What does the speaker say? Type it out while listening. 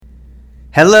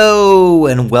Hello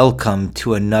and welcome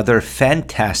to another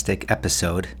fantastic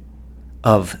episode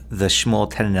of the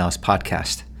Shmuel Tenenhaus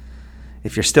podcast.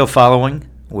 If you're still following,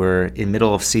 we're in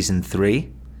middle of season 3.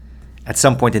 At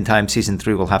some point in time, season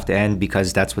 3 will have to end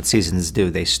because that's what seasons do.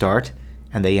 They start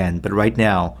and they end. But right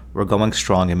now, we're going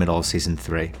strong in middle of season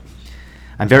 3.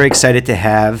 I'm very excited to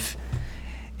have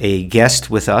a guest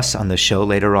with us on the show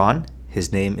later on.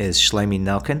 His name is Shlomi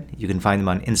Nelkin. You can find him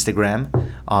on Instagram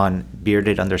on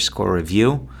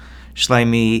bearded_review.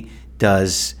 Shlomi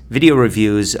does video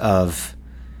reviews of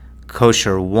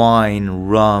kosher wine,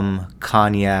 rum,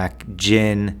 cognac,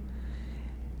 gin,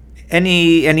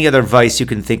 any other vice you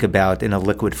can think about in a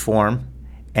liquid form.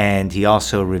 And he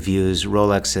also reviews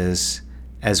Rolexes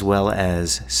as well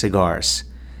as cigars.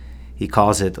 He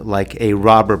calls it like a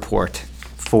Rob report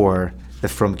for the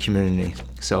Frum community.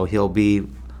 So he'll be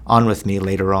on with me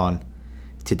later on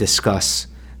to discuss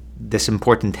this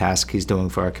important task he's doing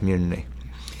for our community.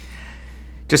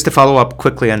 Just to follow up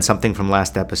quickly on something from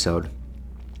last episode,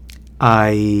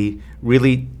 I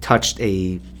really touched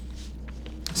a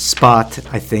spot,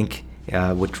 I think,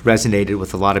 which resonated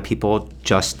with a lot of people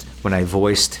just when I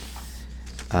voiced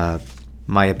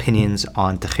my opinions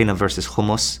on Tahina versus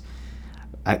Hummus.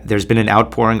 There's been an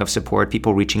outpouring of support,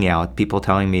 people reaching out, people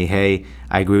telling me, hey,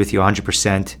 I agree with you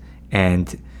 100%,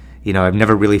 and I've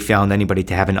never really found anybody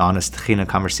to have an honest Tahina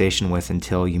conversation with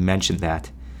until you mentioned that.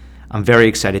 I'm very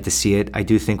excited to see it. I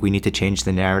do think we need to change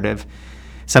the narrative.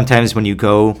 Sometimes when you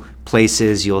go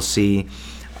places, you'll see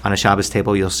on a Shabbos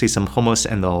table, you'll see some hummus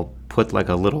and they'll put like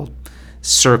a little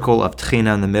circle of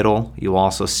Tahina in the middle. You'll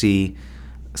also see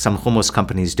some hummus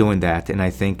companies doing that. And I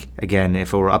think, again,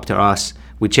 if it were up to us,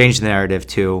 we change the narrative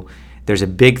to there's a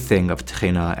big thing of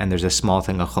Tahina and there's a small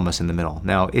thing of hummus in the middle.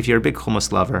 Now, if you're a big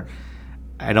hummus lover,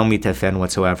 I don't mean to offend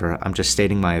whatsoever. I'm just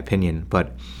stating my opinion.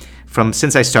 But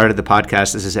since I started the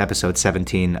podcast, this is episode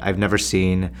 17, I've never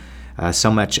seen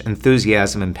so much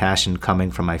enthusiasm and passion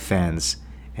coming from my fans.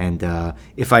 And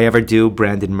if I ever do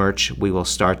branded merch, we will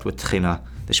start with Tahina,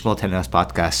 the Shmuel Tenenhaus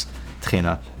podcast,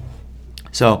 Tahina.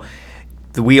 So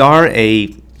we are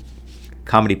a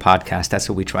comedy podcast. That's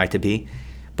what we try to be.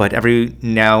 But every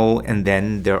now and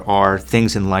then there are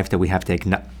things in life that we have to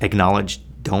acknowledge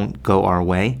don't go our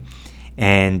way.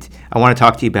 And I want to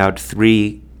talk to you about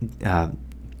 3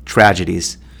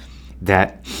 tragedies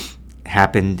that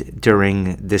happened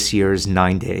during this year's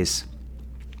 9 days.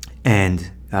 And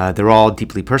they're all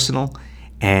deeply personal.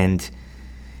 And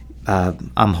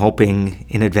I'm hoping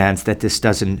in advance that this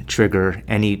doesn't trigger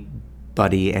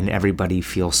anybody and everybody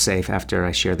feels safe after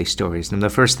I share these stories. And the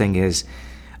first thing is,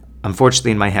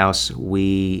 unfortunately in my house,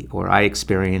 I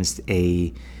experienced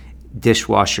a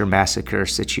dishwasher massacre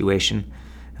situation.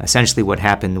 Essentially what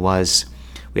happened was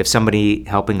we have somebody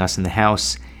helping us in the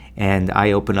house, and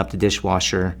I open up the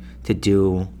dishwasher to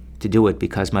do it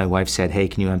because my wife said, hey,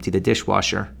 can you empty the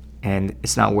dishwasher? And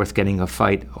it's not worth getting a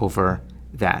fight over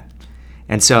that.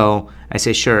 And so I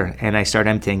say, sure, and I start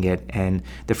emptying it. And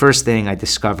the first thing I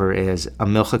discover is a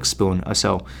milchik spoon.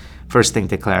 So first thing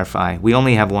to clarify, we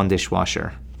only have one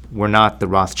dishwasher. We're not the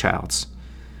Rothschilds.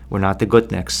 We're not the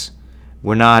Gutnicks.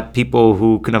 We're not people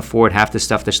who can afford half the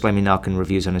stuff that Shlomi Nelkin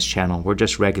reviews on his channel. We're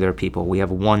just regular people. We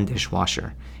have one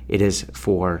dishwasher. It is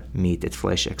for meat. It's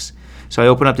fleischiks. So I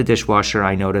open up the dishwasher.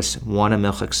 I notice a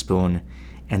milchik spoon,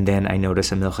 and then I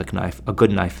notice a milchik knife, a good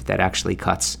knife that actually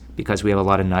cuts, because we have a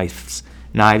lot of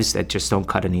knives that just don't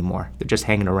cut anymore. They're just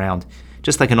hanging around,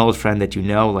 just like an old friend that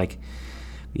like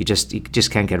you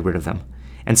just can't get rid of them.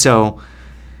 And so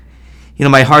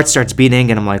my heart starts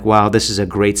beating, and I'm like, wow, this is a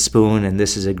great spoon, and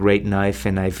this is a great knife,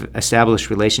 and I've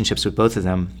established relationships with both of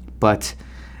them, but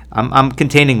I'm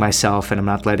containing myself, and I'm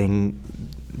not letting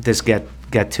this get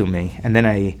to me. And then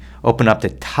I open up the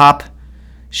top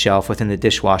shelf within the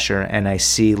dishwasher, and I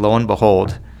see, lo and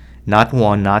behold, not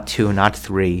 1, not 2, not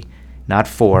 3, not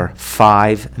 4,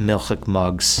 5 milchik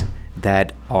mugs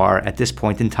that are, at this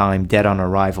point in time, dead on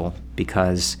arrival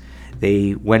because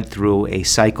they went through a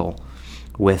cycle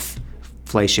with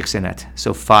fleischiks in it.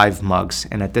 So 5 mugs.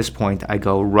 And at this point, I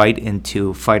go right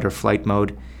into fight or flight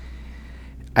mode.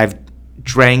 I've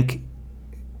drank,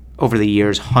 over the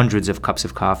years, hundreds of cups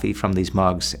of coffee from these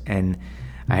mugs, and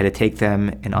I had to take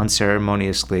them and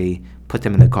unceremoniously put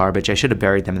them in the garbage. I should have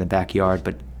buried them in the backyard,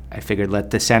 but I figured let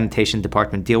the sanitation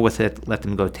department deal with it, let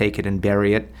them go take it and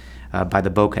bury it by the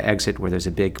Boca exit where there's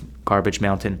a big garbage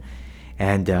mountain.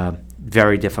 And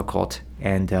very difficult.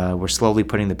 And we're slowly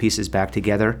putting the pieces back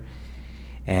together.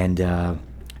 And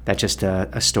that's just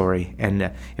a story.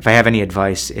 And if I have any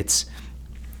advice, it's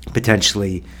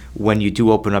potentially when you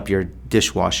do open up your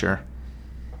dishwasher,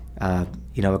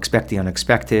 expect the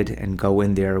unexpected and go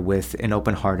in there with an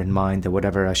open heart and mind that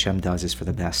whatever Hashem does is for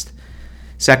the best.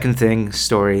 Second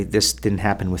story, this didn't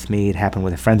happen with me, it happened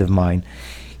with a friend of mine.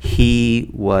 He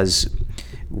was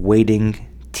waiting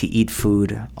to eat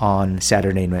food on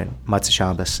Saturday night, Matzah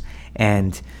Shabbos,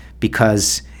 and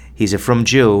because he's a frum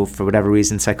Jew, for whatever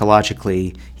reason,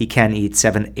 psychologically, he can't eat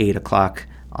 7, 8 o'clock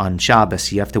on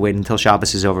Shabbos. You have to wait until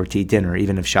Shabbos is over to eat dinner,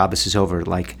 even if Shabbos is over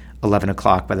like 11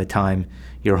 o'clock by the time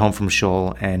you're home from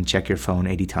shul and check your phone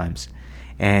 80 times.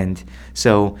 And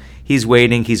so he's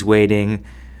waiting.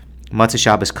 Matzah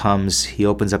Shabbos comes, he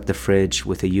opens up the fridge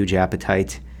with a huge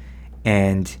appetite,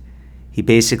 and he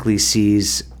basically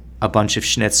sees a bunch of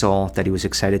schnitzel that he was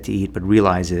excited to eat, but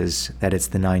realizes that it's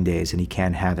the 9 days and he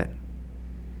can't have it.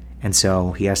 And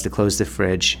so he has to close the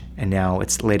fridge, and now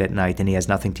it's late at night and he has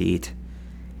nothing to eat.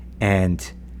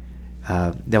 And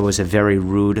that was a very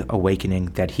rude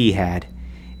awakening that he had.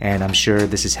 And I'm sure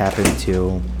this has happened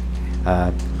to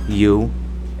you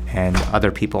and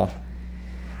other people.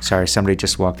 Sorry, somebody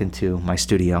just walked into my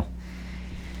studio.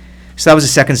 So that was the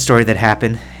second story that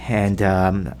happened. And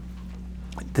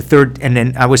the third, and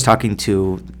then I was talking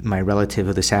to my relative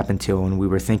who this happened to, and we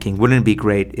were thinking, wouldn't it be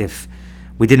great if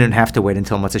we didn't have to wait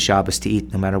until Matzah Shabbos to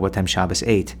eat, no matter what time Shabbos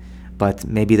ate? But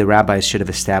maybe the rabbis should have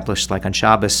established, like on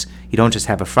Shabbos, you don't just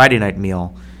have a Friday night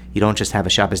meal, you don't just have a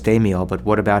Shabbos day meal, but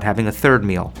what about having a third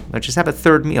meal? Let's just have a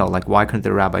third meal. Like, why couldn't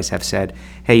the rabbis have said,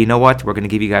 hey, you know what, we're going to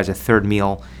give you guys a third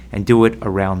meal and do it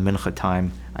around Mincha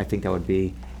time? I think that would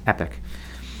be epic.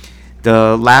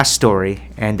 The last story,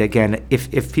 and again,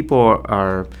 if people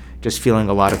are just feeling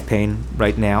a lot of pain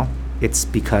right now, it's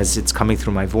because it's coming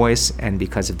through my voice and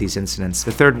because of these incidents.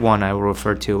 The third one I will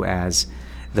refer to as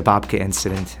the babka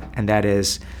incident, and that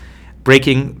is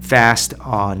breaking fast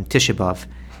on Tisha B'Av,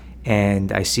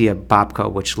 and I see a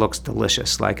babka which looks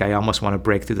delicious, like I almost want to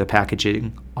break through the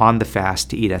packaging on the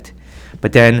fast to eat it.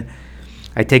 But then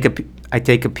I take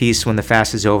a piece when the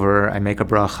fast is over, I make a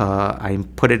bracha, I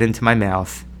put it into my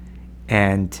mouth,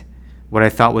 and what I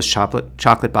thought was chocolate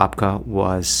babka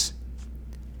was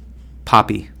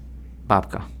poppy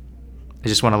babka. I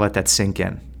just want to let that sink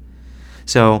in.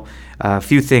 So a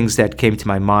few things that came to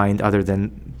my mind, other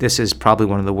than this is probably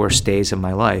one of the worst days of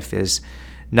my life, is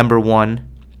number one,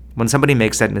 when somebody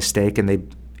makes that mistake and they,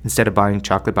 instead of buying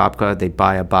chocolate babka, they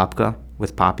buy a babka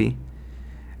with poppy,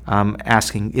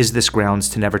 asking, is this grounds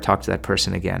to never talk to that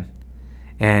person again?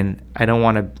 And I don't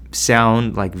want to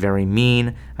sound like very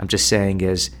mean. I'm just saying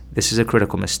this is a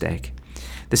critical mistake.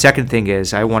 The second thing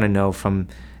is I want to know from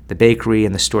the bakery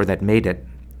and the store that made it,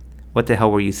 what the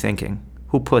hell were you thinking?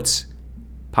 Who puts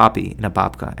poppy in a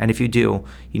babka? And if you do,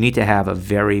 you need to have a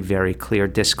very, very clear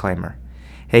disclaimer.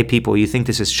 Hey people, you think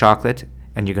this is chocolate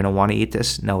and you're going to want to eat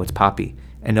this? No, it's poppy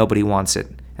and nobody wants it.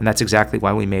 And that's exactly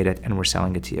why we made it and we're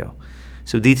selling it to you.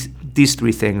 So these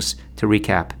three things to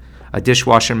recap: a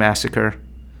dishwasher massacre,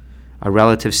 a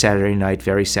relative Saturday night,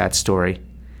 very sad story,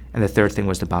 and the third thing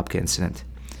was the babka incident.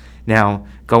 Now,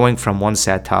 going from one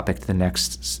sad topic to the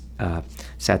next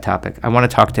sad topic, I want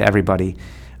to talk to everybody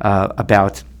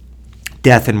about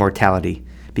death and mortality,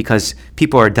 because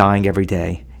people are dying every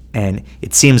day, and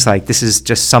it seems like this is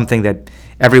just something that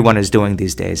everyone is doing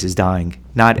these days, is dying.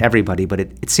 Not everybody, but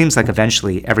it seems like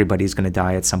eventually everybody's going to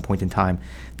die at some point in time.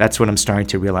 That's what I'm starting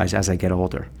to realize as I get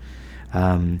older.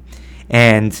 And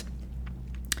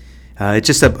it's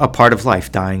just a part of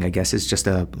life. Dying, I guess, is just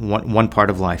one part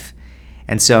of life.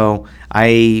 And so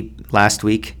I, last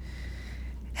week,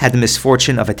 had the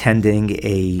misfortune of attending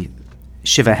a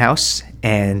Shiva house,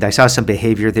 and I saw some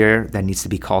behavior there that needs to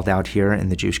be called out here in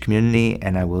the Jewish community,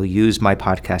 and I will use my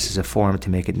podcast as a forum to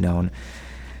make it known.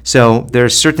 So there are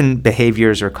certain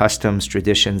behaviors or customs,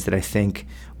 traditions that I think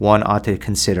one ought to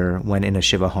consider when in a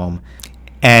Shiva home.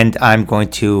 And I'm going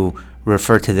to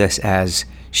refer to this as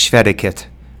Shvetikit,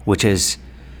 which is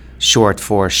short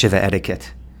for Shiva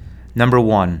etiquette. Number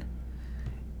one,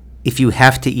 if you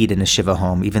have to eat in a Shiva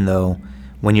home, even though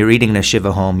when you're eating in a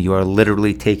Shiva home, you are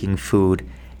literally taking food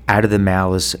out of the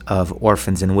mouths of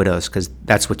orphans and widows, because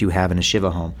that's what you have in a Shiva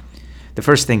home. The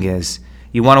first thing is,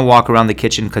 you want to walk around the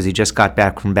kitchen because you just got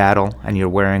back from battle and you're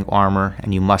wearing armor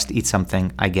and you must eat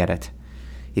something. I get it.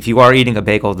 If you are eating a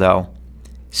bagel, though,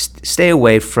 stay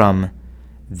away from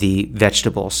the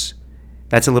vegetables.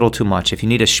 That's a little too much. If you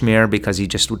need a schmear because you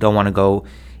just don't want to go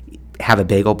have a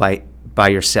bagel by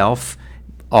yourself,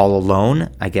 all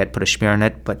alone, I get put a schmear in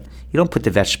it, but you don't put the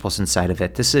vegetables inside of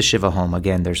it. This is a Shiva home.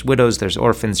 Again, there's widows, there's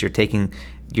orphans. You're taking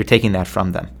that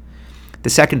from them. The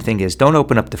second thing is, don't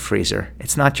open up the freezer.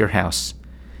 It's not your house.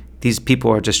 These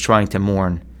people are just trying to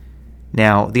mourn.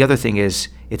 Now, the other thing is,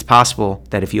 it's possible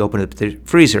that if you open up the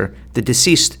freezer, the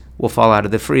deceased will fall out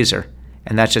of the freezer.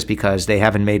 And that's just because they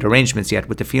haven't made arrangements yet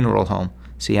with the funeral home.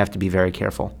 So you have to be very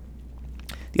careful.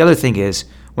 The other thing is,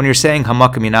 when you're saying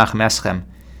Hamakim Yinachem Eschem,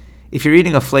 if you're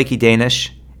eating a flaky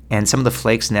Danish and some of the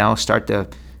flakes now start to,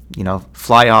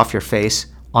 fly off your face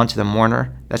onto the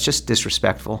mourner, that's just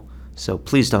disrespectful. So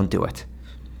please don't do it.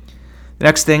 The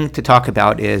next thing to talk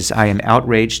about is I am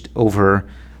outraged over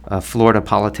Florida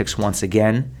politics once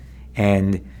again.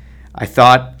 And I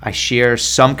thought I share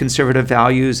some conservative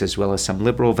values as well as some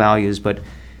liberal values, but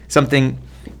something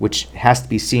which has to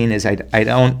be seen is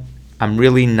I'm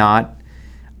really not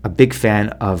a big fan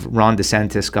of Ron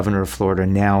DeSantis, governor of Florida,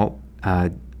 now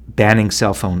banning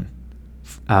cell phones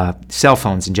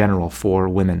in general for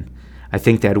women. I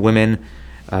think that women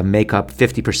make up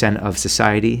 50% of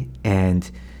society, and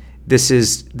this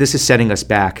is setting us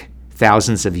back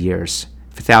thousands of years.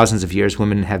 For thousands of years,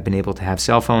 women have been able to have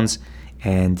cell phones,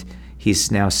 and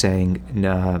he's now saying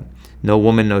no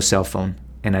woman, no cell phone,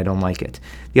 and I don't like it.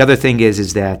 The other thing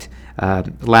is that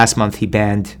last month he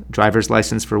banned driver's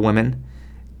license for women.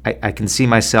 I can see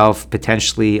myself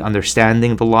potentially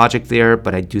understanding the logic there,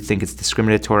 but I do think it's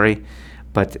discriminatory.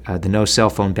 But the no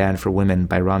cell phone ban for women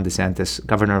by Ron DeSantis,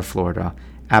 governor of Florida,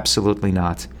 absolutely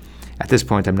not. At this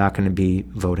point, I'm not going to be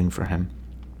voting for him.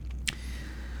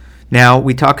 Now,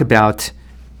 we talk about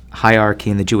hierarchy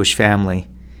in the Jewish family,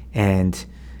 and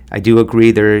I do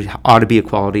agree there ought to be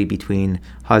equality between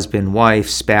husband, wife,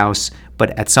 spouse,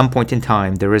 but at some point in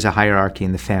time, there is a hierarchy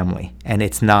in the family, and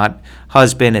it's not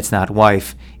husband, it's not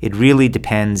wife. It really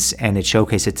depends, and it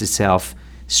showcases itself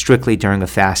strictly during a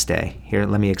fast day. Here,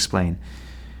 let me explain.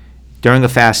 During a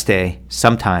fast day,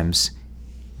 sometimes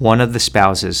one of the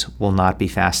spouses will not be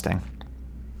fasting.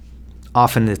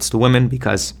 Often it's the woman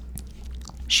because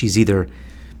she's either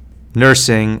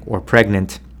nursing or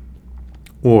pregnant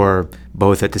or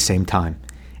both at the same time,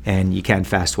 and you can't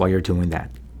fast while you're doing that.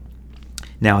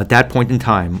 Now, at that point in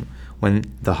time,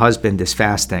 when the husband is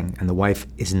fasting and the wife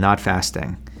is not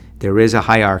fasting, there is a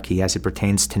hierarchy as it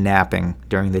pertains to napping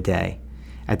during the day.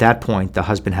 At that point, the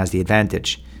husband has the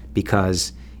advantage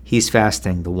because he's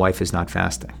fasting, the wife is not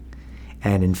fasting.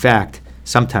 And in fact,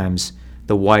 sometimes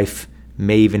the wife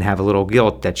may even have a little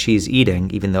guilt that she's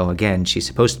eating, even though, again, she's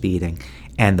supposed to be eating,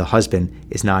 and the husband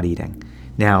is not eating.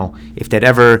 Now, if that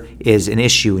ever is an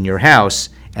issue in your house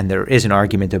and there is an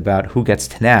argument about who gets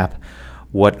to nap,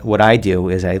 what I do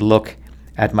is I look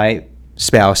at my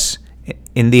spouse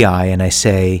in the eye and I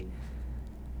say,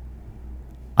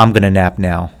 I'm going to nap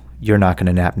now. You're not going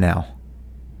to nap now.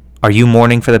 Are you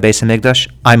mourning for the Beis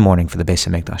HaMikdash? I'm mourning for the Beis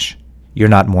HaMikdash. You're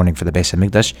not mourning for the Beis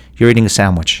HaMikdash. You're eating a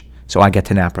sandwich, so I get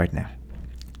to nap right now.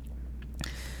 I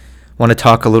want to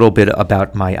talk a little bit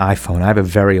about my iPhone. I have a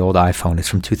very old iPhone. It's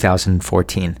from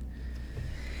 2014.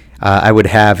 I would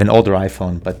have an older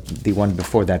iPhone, but the one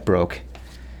before that broke.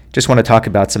 Just want to talk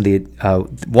about some of the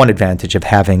one advantage of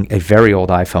having a very old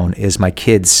iPhone is my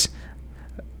kids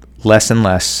less and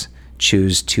less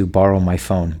choose to borrow my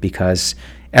phone because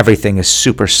everything is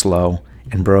super slow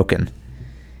and broken.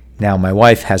 Now, my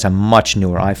wife has a much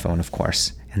newer iPhone, of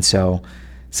course, and so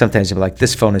sometimes they're like,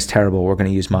 this phone is terrible, we're going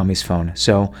to use mommy's phone.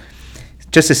 So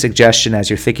just a suggestion as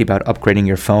you're thinking about upgrading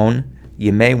your phone,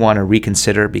 you may want to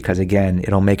reconsider because, again,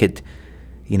 it'll make it,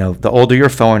 the older your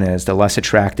phone is, the less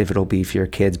attractive it'll be for your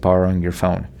kids borrowing your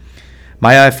phone.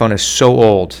 My iPhone is so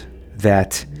old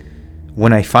that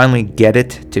when I finally get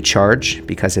it to charge,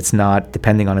 because it's not,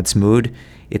 depending on its mood,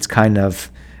 it's kind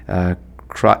of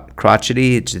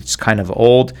crotchety, it's kind of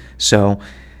old, so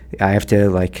I have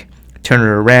to turn it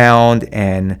around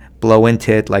and blow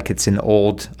into it like it's an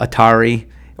old Atari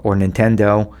or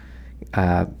Nintendo,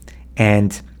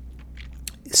 and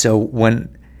so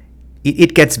when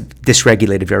it gets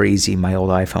dysregulated very easy, my old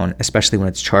iPhone, especially when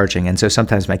it's charging. And so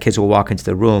sometimes my kids will walk into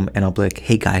the room and I'll be like,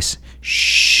 hey guys,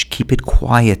 shh, keep it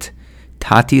quiet.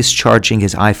 Tati is charging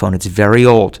his iPhone. It's very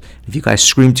old. If you guys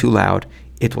scream too loud,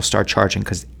 it will start charging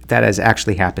because that has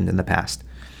actually happened in the past.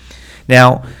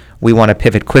 Now, we want to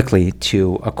pivot quickly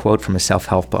to a quote from a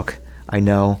self-help book. I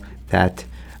know that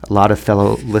a lot of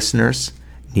fellow listeners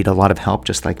need a lot of help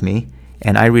just like me,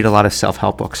 and I read a lot of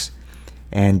self-help books.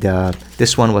 And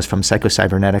this one was from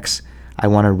Psycho-Cybernetics. I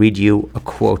want to read you a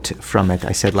quote from it.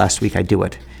 I said last week I'd do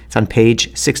it. It's on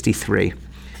page 63,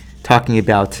 talking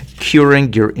about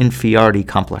curing your inferiority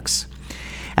complex.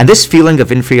 And this feeling of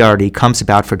inferiority comes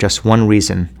about for just one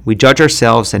reason. We judge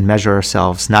ourselves and measure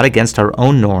ourselves not against our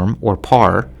own norm or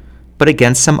par, but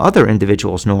against some other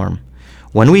individual's norm.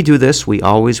 When we do this, we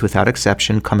always, without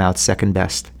exception, come out second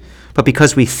best. But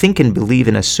because we think and believe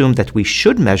and assume that we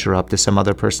should measure up to some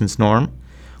other person's norm,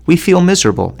 we feel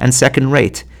miserable and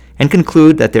second-rate and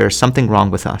conclude that there is something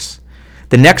wrong with us.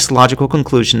 The next logical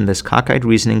conclusion in this cockeyed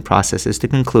reasoning process is to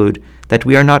conclude that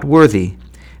we are not worthy,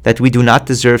 that we do not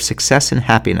deserve success and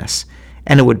happiness,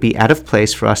 and it would be out of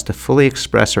place for us to fully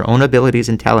express our own abilities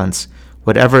and talents,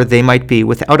 whatever they might be,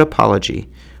 without apology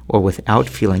or without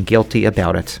feeling guilty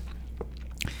about it.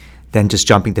 Then just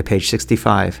jumping to page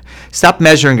 65. Stop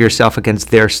measuring yourself against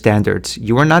their standards.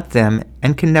 You are not them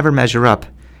and can never measure up.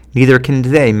 Neither can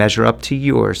they measure up to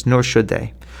yours, nor should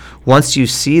they. Once you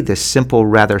see this simple,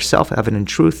 rather self-evident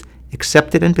truth,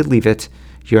 accept it and believe it,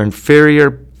 your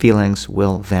inferior feelings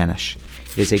will vanish.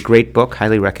 It is a great book,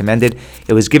 highly recommended.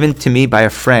 It was given to me by a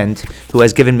friend who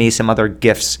has given me some other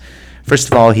gifts. First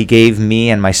of all, he gave me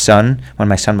and my son, when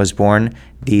my son was born,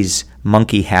 these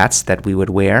monkey hats that we would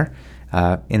wear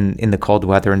in the cold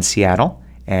weather in Seattle.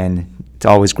 And it's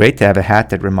always great to have a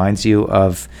hat that reminds you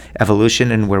of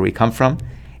evolution and where we come from.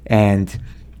 And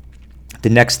the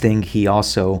next thing he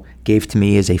also gave to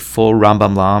me is a full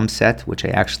Rambam Lam set, which I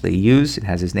actually use. It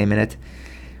has his name in it.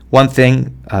 One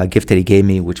thing, gift that he gave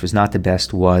me, which was not the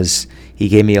best, was he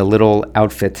gave me a little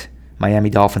outfit, Miami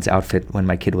Dolphins outfit, when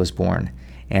my kid was born.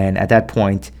 And at that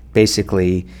point,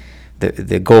 basically,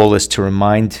 the goal is to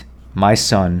remind my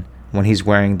son, when he's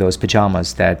wearing those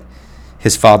pajamas, that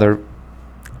his father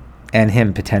and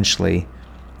him potentially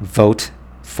vote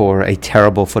for a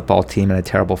terrible football team and a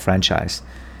terrible franchise.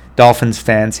 Dolphins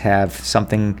fans have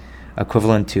something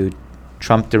equivalent to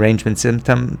Trump derangement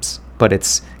symptoms, but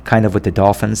it's kind of with the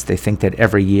Dolphins. They think that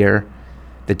every year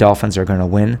the Dolphins are going to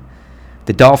win.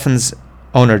 The Dolphins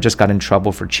owner just got in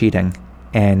trouble for cheating,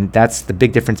 and that's the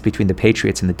big difference between the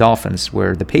Patriots and the Dolphins,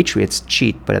 where the Patriots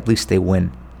cheat, but at least they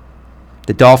win.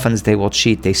 The Dolphins, they will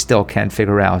cheat. They still can't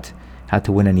figure out how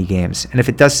to win any games. And if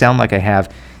it does sound like I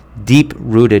have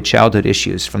deep-rooted childhood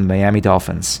issues from the Miami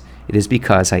Dolphins, it is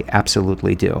because I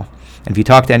absolutely do. And if you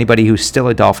talk to anybody who's still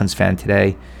a Dolphins fan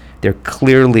today, they're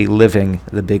clearly living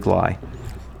the big lie,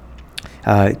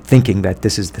 thinking that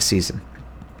this is the season.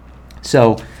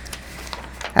 So,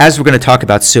 as we're going to talk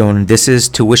about soon, this is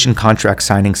tuition contract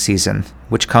signing season,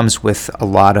 which comes with a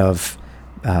lot of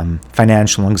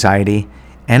financial anxiety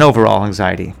and overall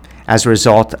anxiety. As a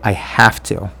result, I have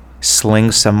to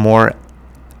sling some more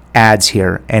ads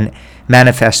here and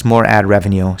manifest more ad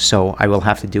revenue, so I will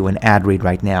have to do an ad read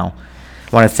right now.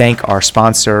 I want to thank our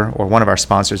sponsor, or one of our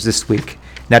sponsors this week,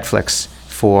 Netflix,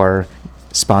 for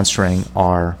sponsoring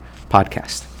our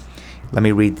podcast. Let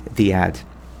me read the ad.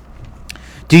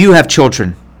 Do you have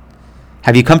children?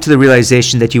 Have you come to the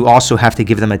realization that you also have to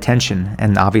give them attention?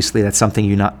 And obviously that's something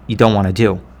you don't want to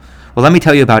do. Well, let me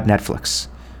tell you about Netflix.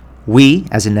 We,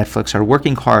 as in Netflix, are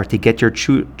working hard to get your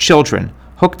children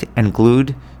hooked and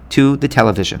glued to the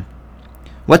television.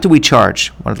 What do we charge?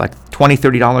 What, like $20,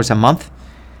 $30 a month?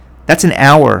 That's an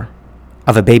hour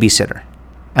of a babysitter.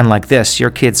 And like this,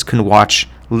 your kids can watch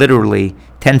literally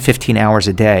 10, 15 hours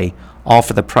a day, all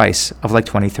for the price of like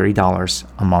 $20, $30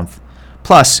 a month.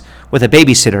 Plus, with a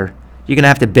babysitter, you're going to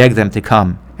have to beg them to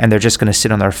come, and they're just going to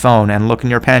sit on their phone and look in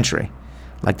your pantry.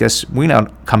 Like this, we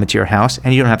don't come into your house,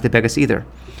 and you don't have to beg us either.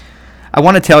 I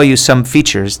want to tell you some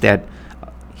features that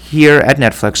here at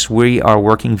Netflix we are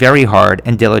working very hard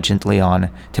and diligently on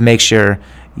to make sure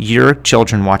your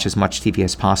children watch as much TV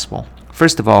as possible.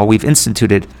 First of all, we've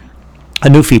instituted a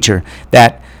new feature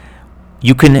that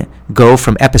you can go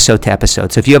from episode to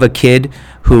episode. So if you have a kid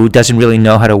who doesn't really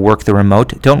know how to work the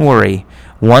remote, don't worry.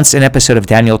 Once an episode of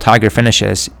Daniel Tiger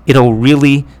finishes, it'll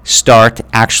really start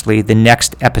actually the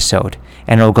next episode,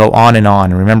 and it'll go on and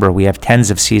on. Remember, we have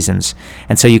tens of seasons,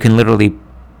 and so you can literally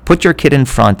put your kid in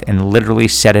front and literally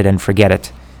set it and forget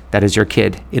it. That is your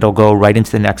kid. It'll go right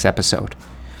into the next episode.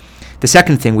 The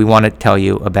second thing we want to tell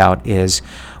you about is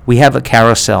we have a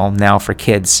carousel now for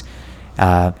kids,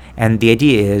 and the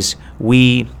idea is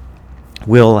we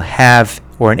will have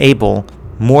or enable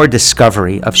more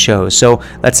discovery of shows. So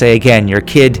let's say, again, your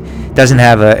kid doesn't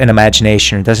have an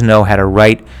imagination or doesn't know how to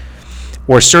write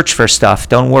or search for stuff.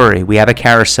 Don't worry. We have a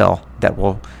carousel that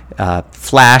will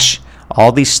flash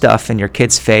all these stuff in your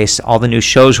kid's face, all the new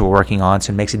shows we're working on,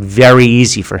 so it makes it very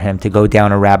easy for him to go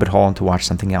down a rabbit hole and to watch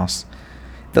something else.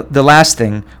 The last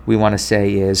thing we want to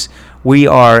say is we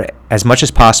are, as much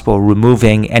as possible,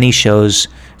 removing any shows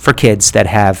for kids that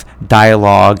have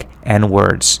dialogue and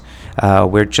words.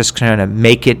 We're just trying to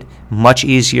make it much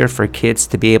easier for kids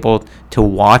to be able to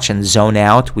watch and zone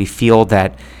out. We feel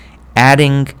that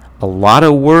adding a lot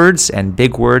of words and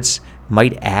big words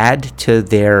might add to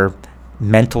their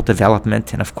mental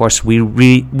development. And of course, we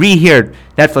here,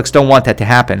 Netflix, don't want that to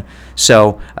happen.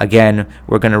 So again,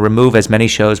 we're going to remove as many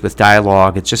shows with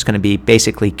dialogue. It's just going to be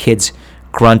basically kids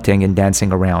grunting and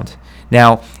dancing around.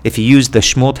 Now, if you use the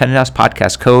Shmuel Tenenhaus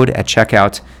podcast code at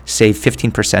checkout, save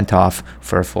 15% off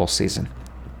for a full season.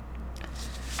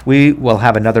 We will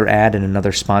have another ad and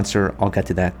another sponsor. I'll get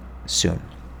to that soon.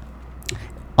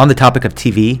 On the topic of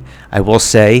TV, I will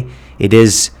say it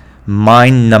is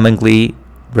mind-numbingly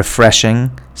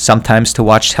refreshing sometimes to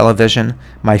watch television.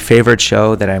 My favorite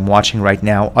show that I'm watching right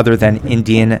now, other than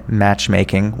Indian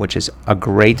Matchmaking, which is a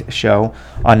great show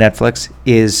on Netflix,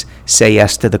 is Say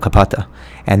Yes to the Kapata.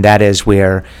 And that is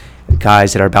where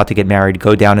guys that are about to get married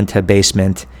go down into a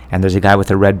basement, and there's a guy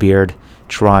with a red beard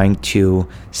trying to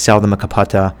sell them a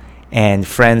kapata, and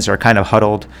friends are kind of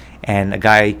huddled, and a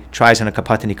guy tries on a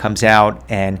kapata and he comes out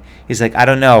and he's like, I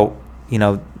don't know,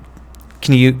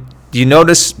 do you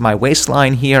notice my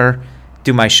waistline here?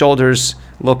 Do my shoulders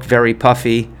look very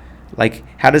puffy? Like,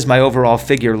 how does my overall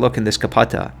figure look in this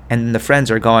kapata? And the friends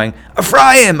are going,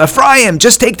 Ephraim,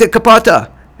 just take the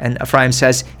kapata. And Ephraim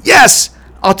says, yes,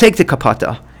 I'll take the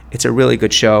kapata. It's a really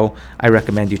good show. I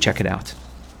recommend you check it out.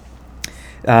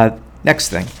 Next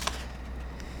thing.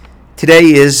 Today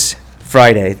is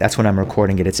Friday. That's when I'm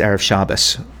recording it. It's Erev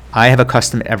Shabbos. I have a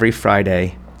custom every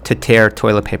Friday to tear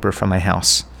toilet paper from my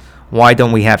house. Why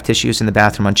don't we have tissues in the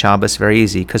bathroom on Shabbos? Very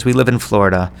easy. Because we live in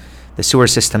Florida. The sewer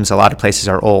systems, a lot of places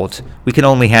are old. We can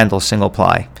only handle single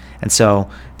ply. And so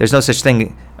there's no such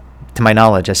thing, to my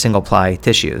knowledge, as single ply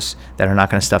tissues that are not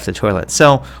going to stuff the toilet.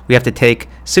 So we have to take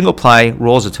single ply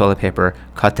rolls of toilet paper,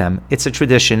 cut them. It's a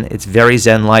tradition. It's very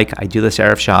Zen-like. I do this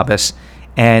Erev Shabbos,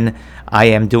 and I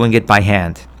am doing it by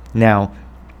hand. Now,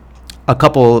 a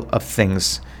couple of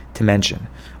things to mention.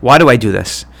 Why do I do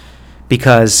this?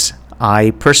 Because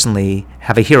I personally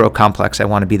have a hero complex. I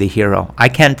want to be the hero. I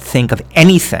can't think of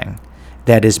anything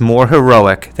that is more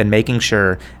heroic than making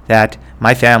sure that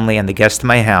my family and the guests in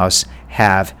my house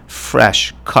have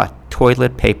fresh cut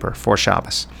toilet paper for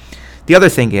Shabbos. The other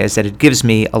thing is that it gives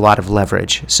me a lot of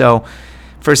leverage. So,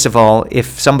 first of all,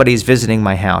 if somebody's visiting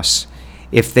my house,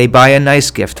 if they buy a nice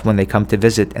gift when they come to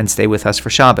visit and stay with us for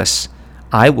Shabbos,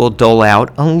 I will dole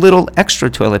out a little extra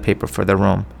toilet paper for the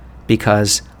room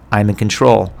because I'm in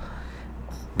control,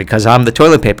 because I'm the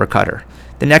toilet paper cutter.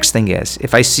 The next thing is,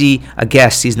 if I see a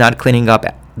guest, he's not cleaning up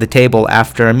the table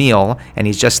after a meal and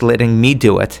he's just letting me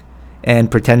do it and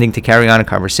pretending to carry on a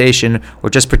conversation or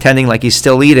just pretending like he's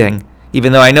still eating,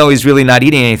 even though I know he's really not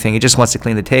eating anything, he just wants to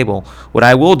clean the table. What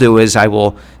I will do is I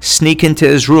will sneak into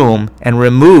his room and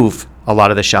remove a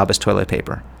lot of the Shabbos toilet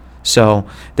paper. So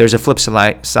there's a flip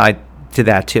side to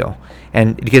that too,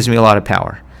 and it gives me a lot of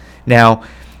power. Now,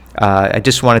 I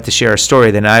just wanted to share a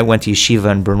story. Then I went to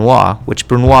yeshiva in Brunois, which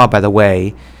Brunois, by the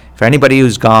way, for anybody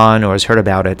who's gone or has heard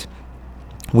about it,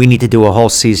 we need to do a whole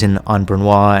season on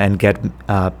Brunois and get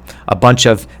a bunch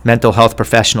of mental health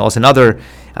professionals and other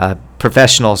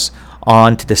professionals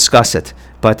on to discuss it.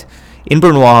 But in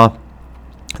Brunois,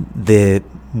 the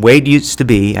way it used to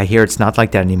be, I hear it's not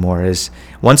like that anymore, is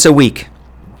once a week,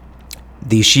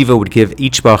 the yeshiva would give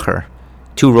each bacher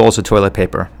 2 rolls of toilet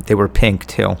paper. They were pink,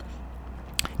 too.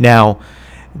 Now,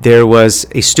 there was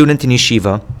a student in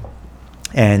yeshiva,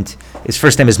 and his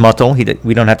first name is Matel.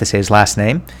 We don't have to say his last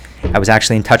name. I was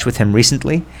actually in touch with him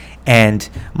recently, and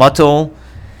Matel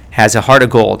has a heart of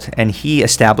gold, and he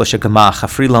established a gemach, a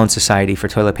free loan society for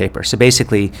toilet paper. So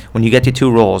basically, when you get to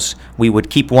 2 rolls, we would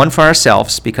keep one for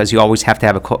ourselves because you always have to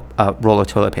have a roll of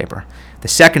toilet paper. The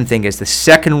second thing is the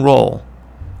second roll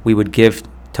we would give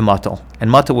to Matel, and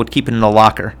Matel would keep it in a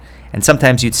locker. And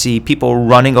sometimes you'd see people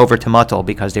running over to Matel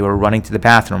because they were running to the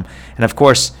bathroom. And of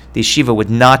course, the yeshiva would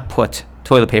not put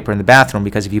toilet paper in the bathroom,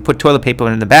 because if you put toilet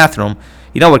paper in the bathroom,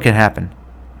 you know what can happen.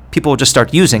 People will just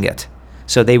start using it.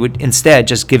 So they would instead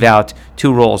just give out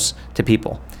 2 rolls to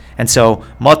people. And so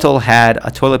Matel had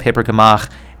a toilet paper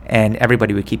gemach, and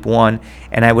everybody would keep 1.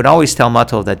 And I would always tell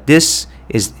Matel that this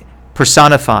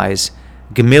personifies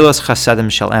Gemilas Chasadim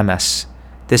Shel Emes.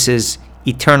 This is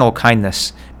eternal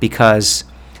kindness, because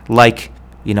like,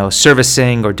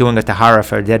 servicing or doing a tahara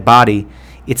for a dead body,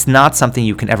 it's not something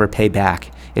you can ever pay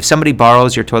back. If somebody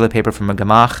borrows your toilet paper from a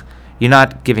gemach, you're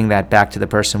not giving that back to the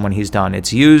person when he's done.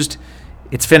 It's used,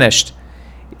 it's finished.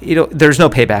 There's no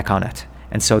payback on it.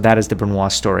 And so that is the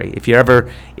Brunois story. If you're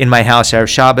ever in my house Erev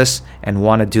Shabbos and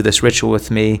want to do this ritual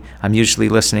with me, I'm usually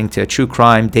listening to True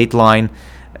Crime, Dateline,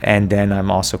 and then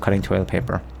I'm also cutting toilet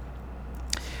paper.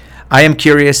 I am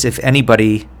curious if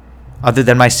anybody other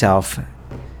than myself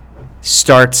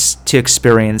starts to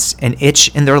experience an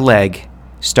itch in their leg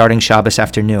starting Shabbos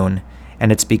afternoon,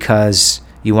 and it's because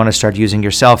you want to start using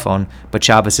your cell phone, but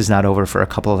Shabbos is not over for a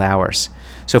couple of hours.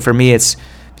 So for me, it's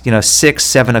 6,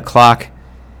 7 o'clock,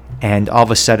 and all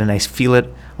of a sudden I feel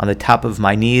it on the top of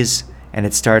my knees, and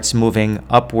it starts moving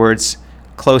upwards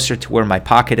closer to where my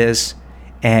pocket is,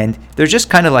 And there's just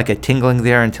kind of like a tingling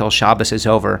there until Shabbos is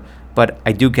over. But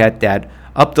I do get that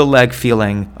up the leg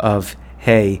feeling of,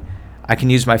 hey, I can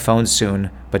use my phone soon,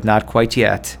 but not quite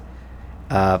yet.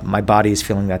 My body is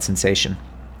feeling that sensation.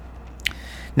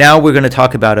 Now we're going to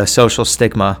talk about a social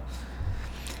stigma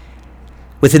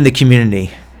within the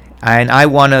community. And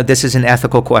this is an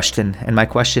ethical question. And my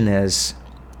question is,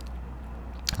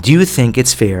 do you think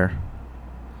it's fair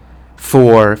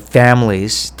for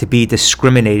families to be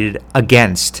discriminated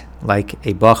against, like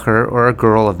a bacher or a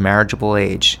girl of marriageable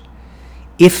age,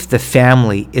 if the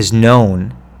family is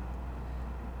known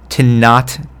to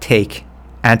not take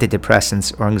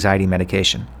antidepressants or anxiety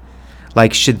medication?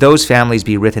 Like, should those families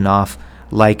be written off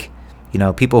like,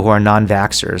 people who are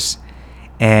non-vaxxers?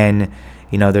 And,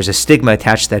 there's a stigma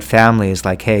attached to that family. Is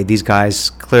like, hey, these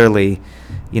guys clearly,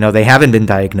 they haven't been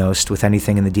diagnosed with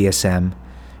anything in the DSM.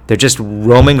 They're just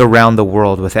roaming around the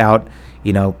world without,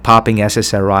 popping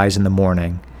SSRIs in the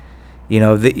morning.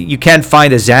 You can't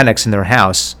find a Xanax in their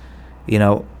house.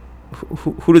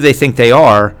 Who do they think they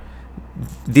are?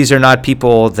 These are not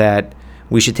people that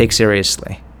we should take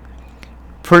seriously.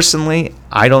 Personally,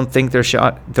 I don't think there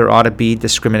ought to be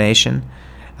discrimination.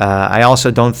 I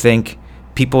also don't think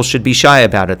people should be shy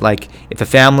about it. Like, if a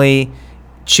family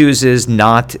chooses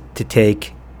not to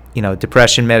take,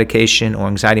 depression medication or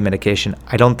anxiety medication,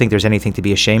 I don't think there's anything to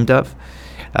be ashamed of.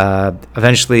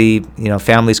 Eventually,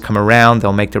 families come around,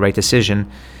 they'll make the right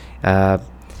decision. But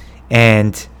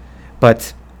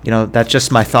that's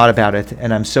just my thought about it.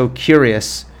 And I'm so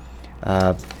curious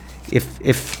what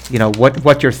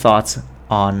your thoughts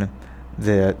on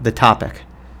the topic.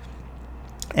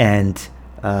 And,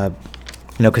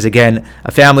 because again,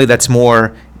 a family that's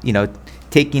more,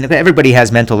 everybody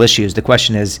has mental issues. The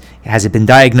question is, has it been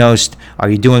diagnosed? Are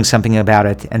you doing something about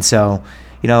it? And so,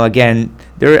 again,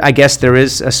 I guess there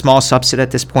is a small subset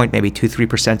at this point, maybe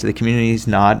 2-3% of the community is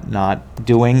not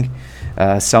doing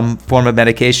some form of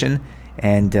medication.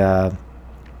 And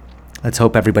let's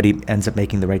hope everybody ends up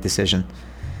making the right decision.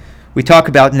 We talk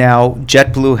about now,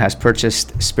 JetBlue has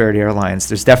purchased Spirit Airlines.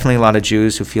 There's definitely a lot of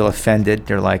Jews who feel offended.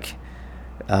 They're like,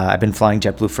 I've been flying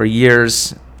JetBlue for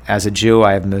years. As a Jew,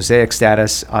 I have Mosaic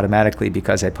status automatically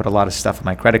because I put a lot of stuff on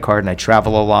my credit card and I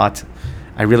travel a lot.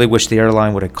 I really wish the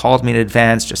airline would have called me in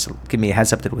advance just to give me a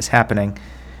heads up that it was happening.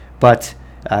 But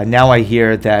now I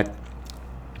hear that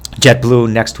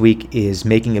JetBlue next week is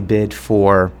making a bid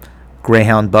for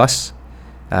Greyhound bus,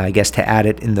 I guess to add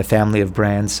it in the family of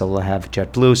brands. So we'll have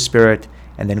JetBlue, Spirit,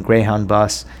 and then Greyhound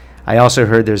bus. I also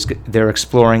heard they're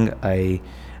exploring a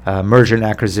merger and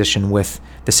acquisition with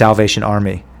the Salvation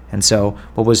Army. And so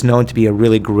what was known to be a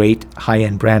really great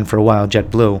high-end brand for a while,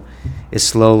 JetBlue, is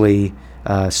slowly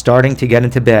starting to get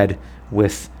into bed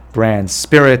with brands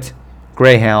Spirit,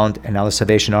 Greyhound, and now the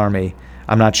Salvation Army.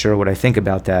 I'm not sure what I think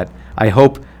about that. I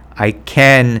hope I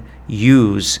can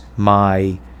use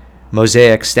my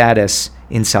Mosaic status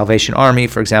in Salvation Army.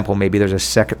 For example, maybe there's a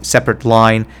separate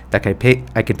line that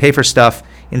I can pay for stuff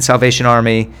in Salvation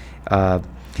Army,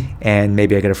 and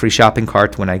maybe I get a free shopping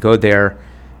cart when I go there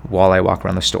while I walk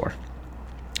around the store.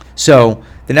 So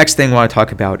the next thing I want to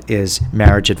talk about is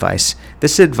marriage advice.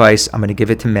 This advice, I'm going to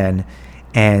give it to men,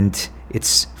 and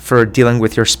it's for dealing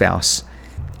with your spouse.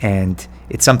 And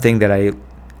it's something that I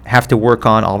have to work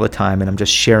on all the time, and I'm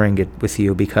just sharing it with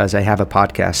you because I have a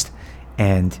podcast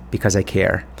and because I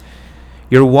care.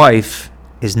 Your wife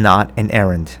is not an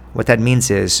errand. What that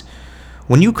means is,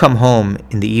 when you come home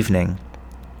in the evening,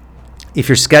 if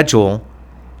your schedule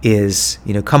is,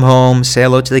 come home, say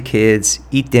hello to the kids,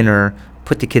 eat dinner,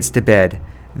 put the kids to bed,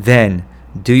 then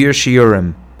do your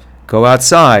shiurim, go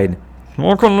outside,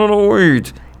 walk a little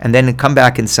weed, and then come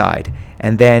back inside,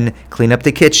 and then clean up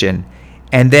the kitchen,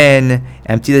 and then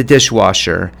empty the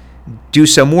dishwasher, do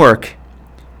some work,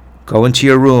 go into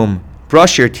your room,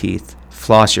 brush your teeth,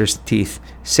 floss your teeth,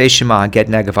 say Shema, get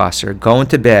Negavasser, go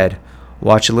into bed,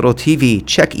 watch a little TV,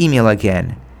 check email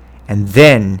again, and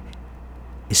then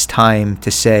it's time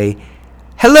to say,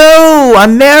 hello,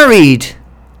 I'm married.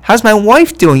 How's my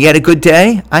wife doing? You had a good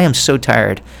day? I am so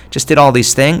tired. Just did all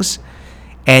these things.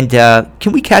 And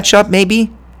can we catch up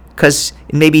maybe? Because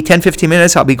in maybe 10-15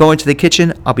 minutes, I'll be going to the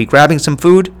kitchen. I'll be grabbing some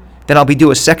food. Then I'll be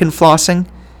doing a second flossing.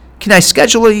 Can I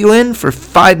schedule you in for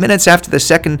 5 minutes after the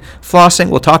second flossing?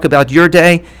 We'll talk about your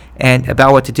day and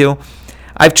about what to do.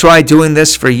 I've tried doing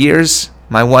this for years.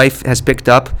 My wife has picked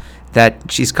up that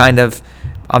she's kind of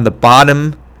on the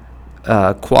bottom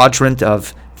quadrant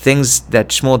of things that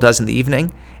Shmuel does in the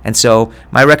evening. And so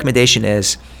my recommendation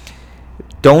is,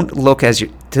 don't look at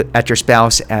your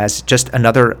spouse as just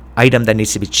another item that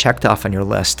needs to be checked off on your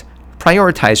list.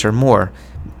 Prioritize her more.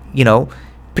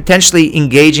 potentially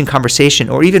engage in conversation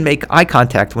or even make eye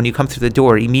contact when you come through the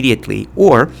door immediately.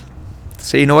 Or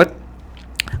say, you know what?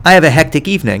 I have a hectic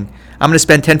evening. I'm going to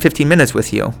spend 10, 15 minutes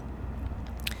with you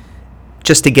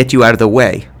just to get you out of the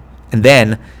way. And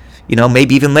then,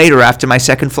 maybe even later after my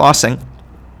second flossing,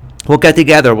 we'll get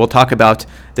together. We'll talk about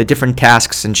the different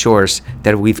tasks and chores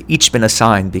that we've each been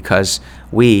assigned because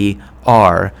we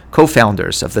are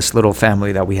co-founders of this little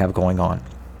family that we have going on.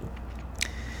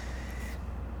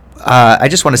 I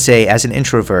just want to say, as an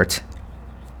introvert,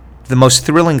 the most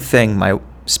thrilling thing my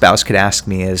spouse could ask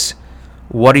me is,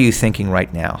 what are you thinking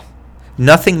right now?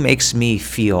 Nothing makes me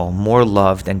feel more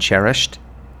loved and cherished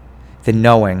than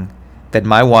knowing that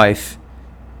my wife,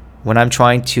 when I'm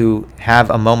trying to have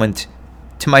a moment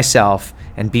to myself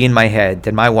and be in my head,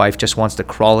 that my wife just wants to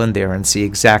crawl in there and see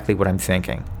exactly what I'm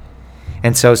thinking.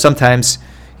 And so sometimes,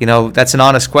 that's an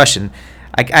honest question.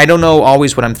 I don't know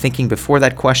always what I'm thinking before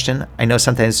that question. I know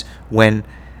sometimes when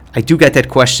I do get that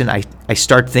question, I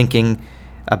start thinking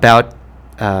about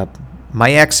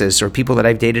my exes or people that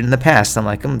I've dated in the past. I'm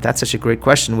like, that's such a great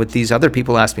question. Would these other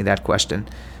people ask me that question?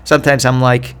 Sometimes I'm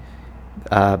like,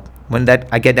 when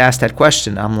I get asked that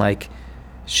question, I'm like,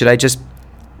 should I just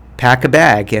pack a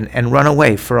bag and run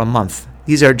away for a month?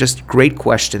 These are just great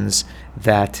questions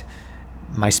that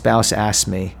my spouse asks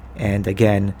me. And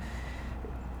again,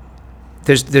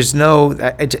 there's no,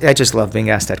 I just love being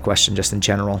asked that question just in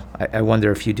general. I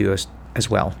wonder if you do as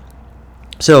well.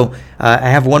 So I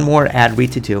have one more ad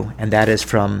read to do, and that is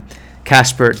from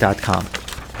Casper.com.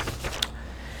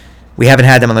 We haven't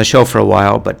had them on the show for a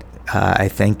while, but I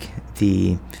thank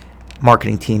the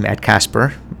marketing team at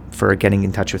Casper for getting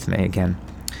in touch with me again.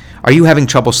 Are you having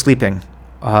trouble sleeping?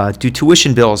 Do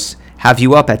tuition bills have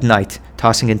you up at night,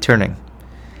 tossing and turning?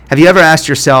 Have you ever asked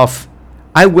yourself,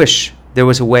 I wish there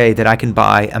was a way that I can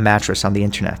buy a mattress on the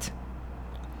internet?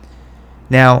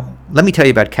 Now, let me tell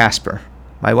you about Casper.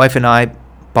 My wife and I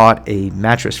bought a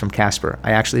mattress from Casper.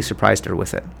 I actually surprised her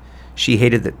with it. She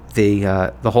hated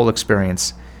the whole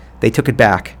experience. They took it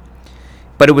back.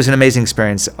 But it was an amazing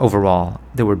experience overall.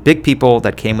 There were big people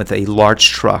that came with a large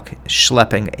truck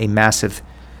schlepping a massive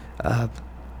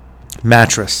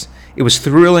mattress. It was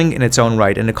thrilling in its own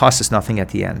right, and it cost us nothing at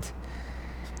the end.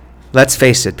 Let's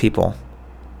face it, people.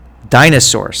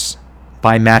 Dinosaurs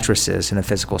buy mattresses in a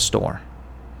physical store.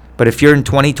 But if you're in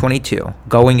 2022,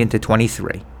 going into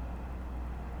 23,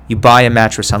 you buy a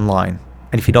mattress online,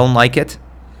 and if you don't like it,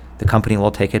 the company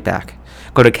will take it back.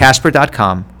 Go to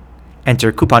Casper.com,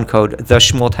 enter coupon code The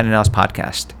Shmuel Tenenhaus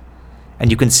Podcast, and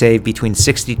you can save between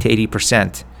 60 to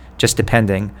 80%, just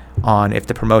depending on if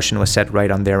the promotion was set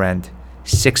right on their end.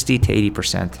 60 to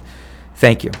 80%.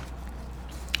 Thank you.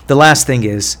 The last thing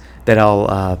is that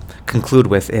I'll conclude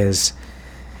with is,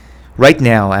 right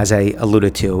now, as I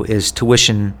alluded to, is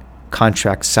tuition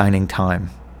contract signing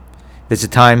time. There's a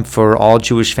time for all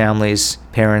Jewish families,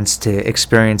 parents, to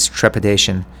experience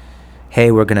trepidation.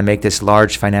 Hey, we're going to make this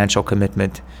large financial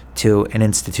commitment to an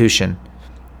institution.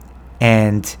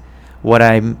 And what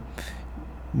I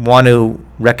want to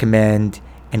recommend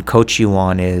and coach you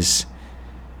on is,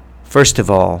 first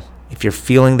of all, if you're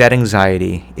feeling that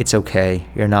anxiety, it's okay.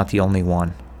 You're not the only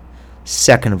one.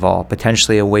 Second of all,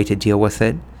 potentially a way to deal with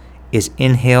it is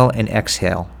inhale and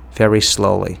exhale very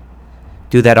slowly.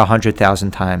 Do that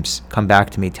 100,000 times. Come back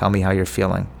to me. Tell me how you're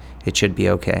feeling. It should be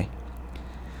okay.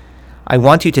 I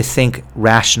want you to think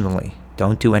rationally.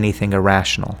 Don't do anything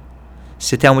irrational.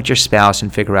 Sit down with your spouse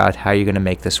and figure out how you're going to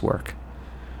make this work.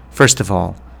 First of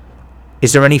all,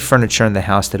 is there any furniture in the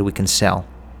house that we can sell?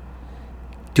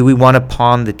 Do we want to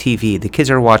pawn the TV? The kids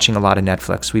are watching a lot of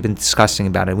Netflix. We've been discussing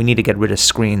about it. We need to get rid of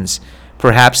screens.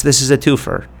 Perhaps this is a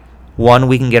twofer. One,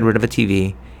 we can get rid of a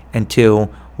TV. And two,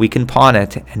 we can pawn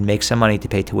it and make some money to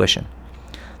pay tuition.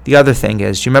 The other thing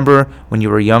is, do you remember when you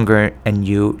were younger and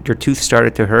your tooth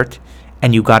started to hurt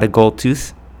and you got a gold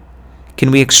tooth?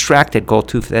 Can we extract that gold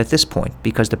tooth at this point?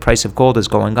 Because the price of gold is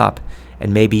going up.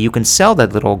 And maybe you can sell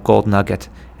that little gold nugget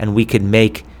and we can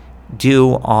make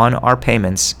do on our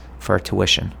payments for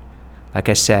tuition. Like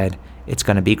I said, it's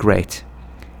going to be great.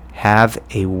 Have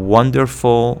a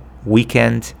wonderful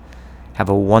weekend. Have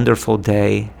a wonderful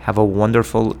day. Have a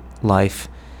wonderful life.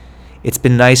 It's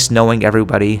been nice knowing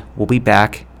everybody. We'll be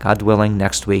back, God willing,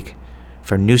 next week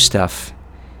for new stuff.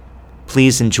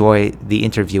 Please enjoy the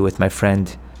interview with my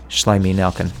friend Shlomi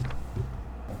Nelkin.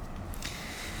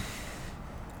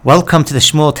 Welcome to the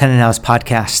Shmuel Tenenhaus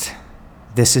Podcast.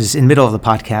 This is in the middle of the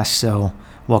podcast, so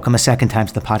welcome a second time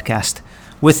to the podcast.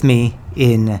 With me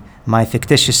in my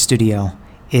fictitious studio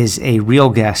is a real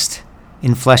guest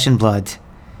in flesh and blood.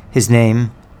 His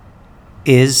name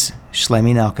is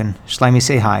Shlomi Nelkin. Shlomi,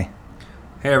 say hi.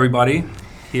 Hey, everybody.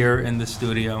 here in the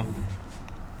studio.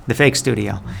 The fake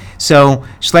studio. So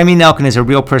Shlomi Nelkin is a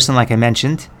real person, like I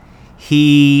mentioned.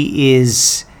 He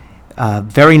is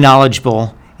very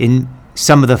knowledgeable in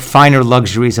some of the finer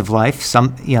luxuries of life.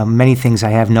 Many things I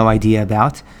have no idea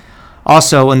about.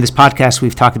 Also, in this podcast,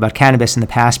 we've talked about cannabis in the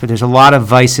past, but there's a lot of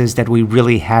vices that we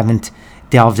really haven't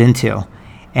delved into.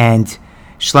 And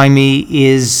Shlomi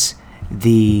is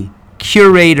the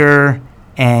curator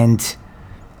and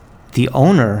the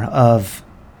owner of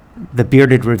the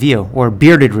Bearded Review, or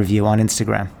Bearded Review on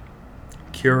Instagram.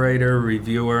 Curator,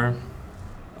 reviewer,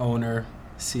 owner,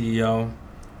 CEO.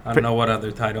 I don't know what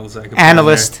other titles I could put in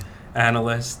Analyst. there.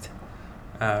 Analyst,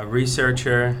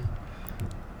 researcher,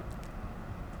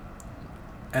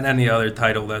 and any other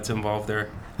title that's involved there.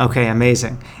 Okay,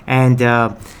 amazing. And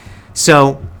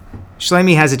so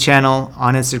Shlomi has a channel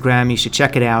on Instagram. You should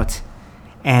check it out.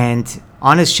 And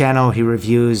on his channel, he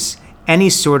reviews any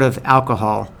sort of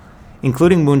alcohol,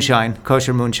 including moonshine,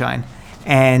 kosher moonshine,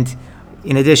 and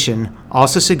in addition,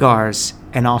 also cigars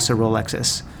and also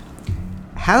Rolexes.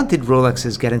 How did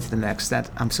Rolexes get into the mix?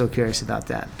 I'm so curious about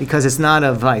that, because it's not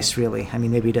a vice, really. I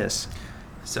mean, maybe it is.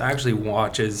 So actually,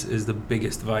 watches is the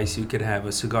biggest vice you could have.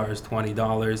 A cigar is $20,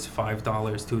 $5,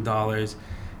 $2,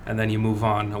 and then you move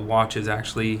on. A watch is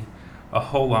actually a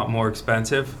whole lot more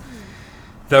expensive.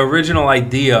 The original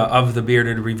idea of the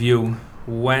Bearded Review,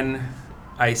 when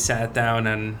I sat down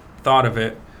and thought of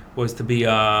it, was to be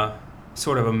a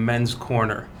sort of a men's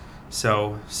corner.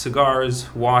 So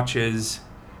cigars, watches,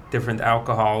 different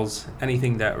alcohols,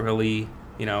 anything that really,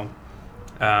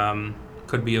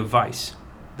 could be a vice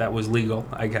that was legal,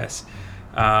 I guess.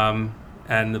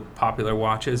 And the popular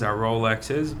watches are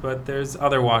Rolexes, but there's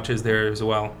other watches there as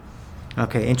well.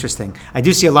 Okay, interesting. I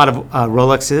do see a lot of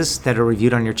Rolexes that are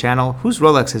reviewed on your channel. Whose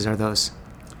Rolexes are those?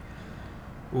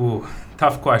 Ooh,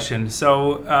 tough question.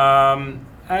 So,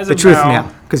 as the of truth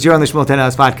now, because you're on the Shmuel 10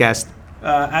 Hours podcast.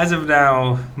 As of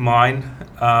now, mine.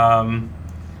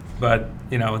 But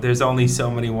there's only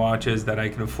so many watches that I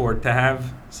can afford to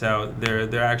have. So there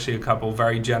are actually a couple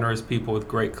very generous people with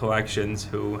great collections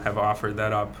who have offered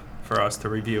that up for us to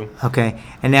review. Okay,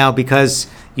 and now because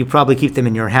you probably keep them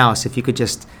in your house, if you could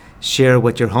just share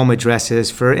what your home address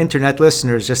is for internet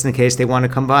listeners, just in case they want to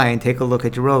come by and take a look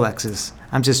at your Rolexes.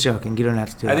 I'm just joking. You don't have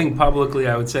to do that. I think publicly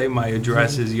I would say my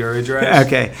address is your address.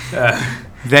 Okay.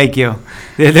 Thank you.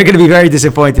 They're going to be very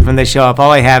disappointed when they show up.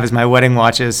 All I have is my wedding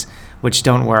watches, which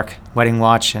don't work. Wedding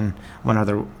watch and one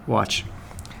other watch.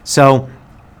 So,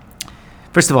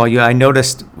 first of all, I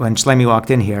noticed when Shlomi walked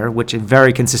in here, which is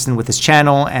very consistent with his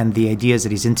channel and the ideas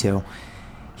that he's into,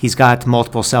 he's got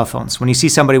multiple cell phones. When you see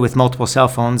somebody with multiple cell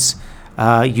phones,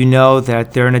 you know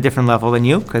that they're in a different level than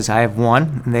you, because I have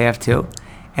one and they have two.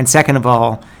 And second of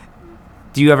all,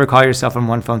 do you ever call yourself from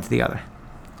one phone to the other?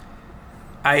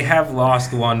 I have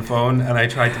lost one phone, and I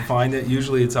tried to find it.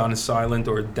 Usually it's on silent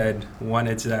or dead when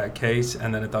it's that case,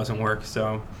 and then it doesn't work.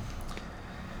 So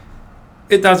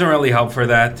it doesn't really help for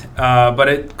that. But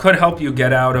it could help you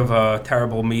get out of a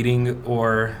terrible meeting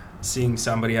or seeing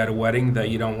somebody at a wedding that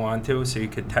you don't want to. So you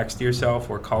could text yourself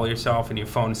or call yourself, and your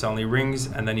phone suddenly rings,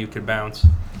 and then you could bounce.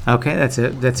 Okay, that's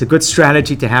a good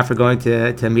strategy to have for going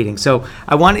to a meeting. So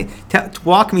I want to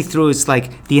walk me through, it's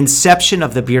like the inception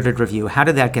of the Bearded Review. How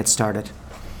did that get started?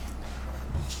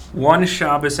 One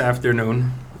Shabbos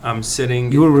afternoon, I'm sitting...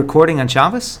 You were recording on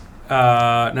Shabbos?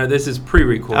 No, this is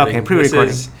pre-recording. Okay, pre-recording.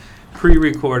 This is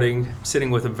pre-recording,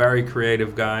 sitting with a very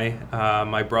creative guy,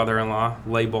 my brother-in-law,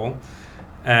 Label,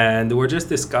 and we're just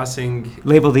discussing...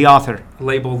 Label the author.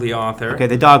 Label the author. Okay,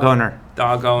 the dog owner.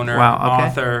 Dog owner, wow, okay.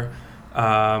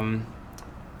 author,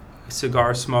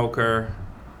 cigar smoker,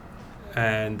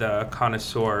 and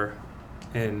connoisseur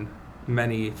in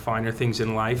many finer things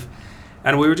in life.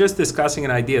 And we were just discussing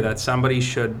an idea that somebody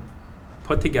should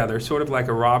put together sort of like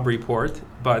a Rob report,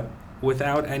 but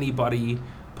without anybody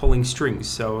pulling strings.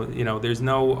 So, there's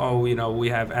no, we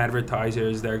have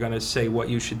advertisers, they're going to say what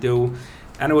you should do,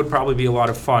 and it would probably be a lot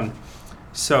of fun.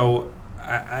 So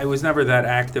I was never that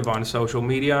active on social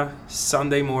media.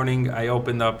 Sunday morning, I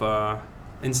opened up a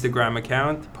Instagram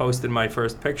account, posted my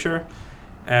first picture,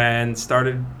 and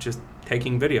started just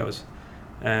taking videos.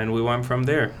 And we went from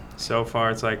there. So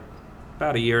far, it's like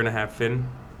about a year and a half in,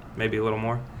 maybe a little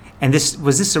more. And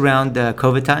was this around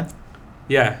COVID time?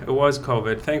 Yeah, it was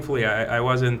COVID. Thankfully,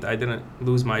 I didn't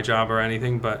lose my job or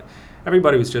anything, but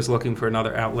everybody was just looking for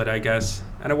another outlet, I guess,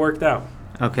 and it worked out.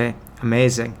 Okay,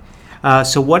 amazing.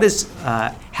 So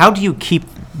how do you keep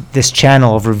this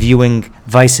channel of reviewing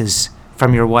vices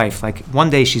from your wife? Like,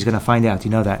 one day she's going to find out, you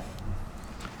know that?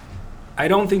 I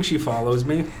don't think she follows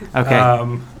me. Okay.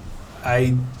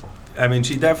 I mean,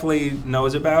 she definitely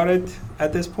knows about it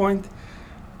at this point,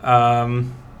 I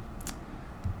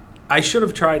should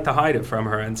have tried to hide it from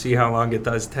her and see how long it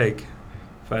does take,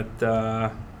 but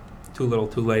too little,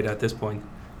 too late at this point.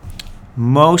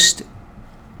 Most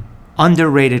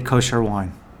underrated kosher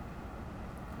wine.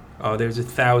 Oh, there's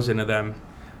 1,000 of them.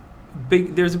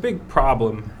 There's a big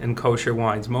problem in kosher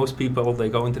wines. Most people, they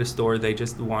go into the store, they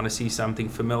just want to see something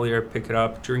familiar, pick it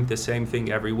up, drink the same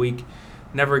thing every week,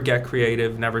 never get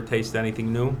creative, never taste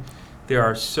anything new. There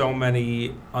are so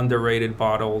many underrated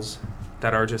bottles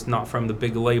that are just not from the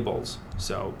big labels,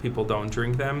 so people don't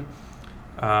drink them.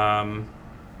 One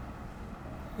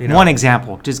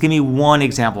example. Just give me one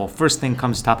example. First thing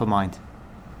comes top of mind.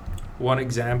 One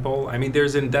example. I mean,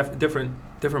 there's in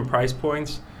different price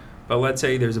points, but let's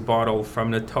say there's a bottle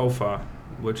from Netofa,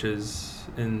 which is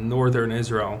in northern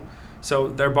Israel. So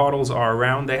their bottles are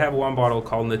around. They have one bottle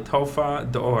called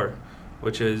Netofa d'Or,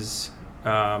 which is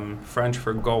French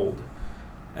for gold.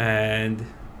 And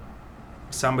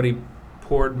somebody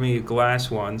poured me a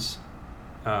glass once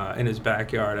in his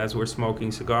backyard as we're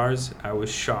smoking cigars. I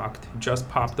was shocked. Just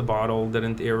popped the bottle,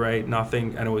 didn't aerate,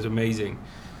 nothing, and it was amazing.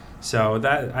 So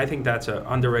that, I think that's an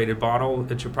underrated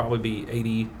bottle. It should probably be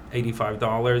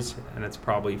 $85, and it's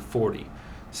probably $40.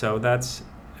 So that's,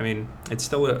 I mean, it's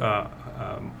still a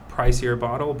pricier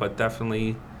bottle, but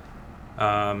definitely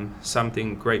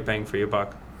something great bang for your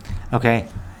buck. Okay.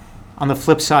 On the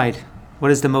flip side,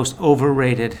 what is the most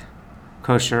overrated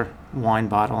kosher wine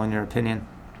bottle in your opinion?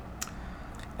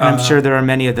 And I'm sure there are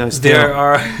many of those too.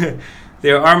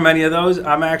 There are many of those.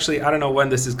 I don't know when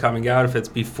this is coming out, if it's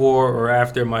before or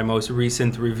after my most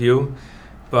recent review,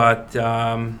 but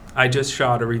I just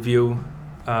shot a review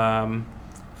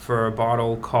for a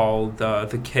bottle called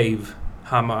The Cave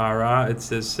Hama'ara. It's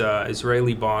this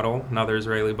Israeli bottle, another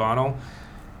Israeli bottle.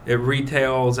 It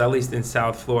retails, at least in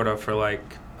South Florida, for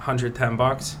like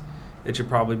 $110. It should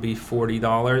probably be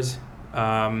 $40.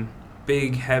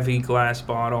 Big, heavy glass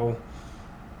bottle.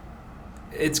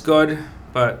 It's good,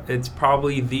 but it's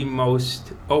probably the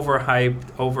most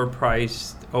overhyped,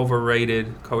 overpriced,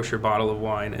 overrated kosher bottle of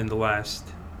wine in the last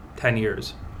 10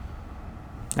 years.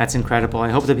 That's incredible. I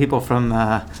hope the people from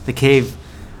the cave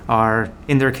are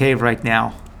in their cave right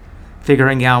now,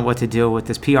 figuring out what to do with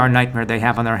this PR nightmare they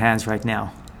have on their hands right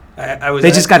now.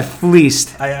 They just got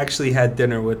fleeced. I actually had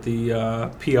dinner with the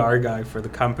PR guy for the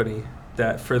company,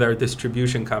 for their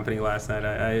distribution company last night.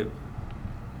 I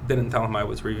didn't tell him I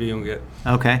was reviewing it.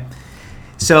 Okay.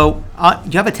 So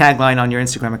you have a tagline on your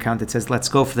Instagram account that says, "Let's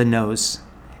go for the nose."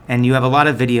 And you have a lot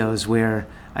of videos where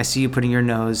I see you putting your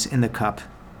nose in the cup.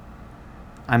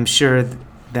 I'm sure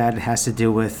that has to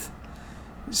do with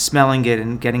smelling it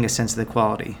and getting a sense of the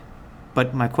quality.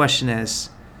 But my question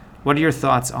is, what are your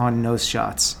thoughts on nose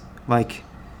shots? Like,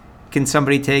 can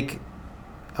somebody take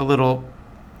a little,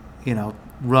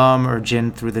 rum or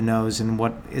gin through the nose, and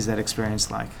what is that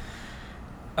experience like?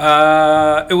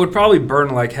 It would probably burn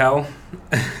like hell,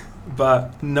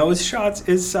 but nose shots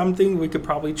is something we could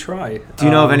probably try. Do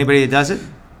you know of anybody that does it?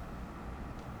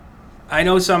 I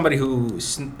know somebody who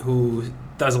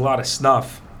does a lot of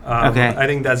snuff. Okay. I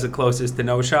think that's the closest to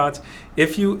nose shots.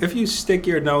 If you stick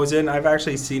your nose in, I've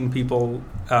actually seen people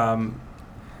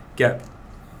get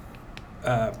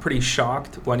pretty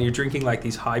shocked when you're drinking like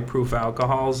these high-proof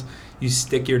alcohols. You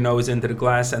stick your nose into the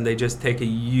glass and they just take a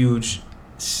huge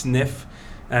sniff,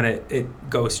 and it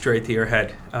goes straight to your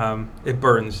head. It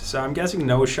burns. So I'm guessing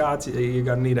nose shots, you're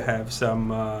going to need to have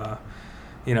some,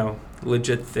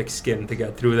 legit thick skin to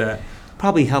get through that.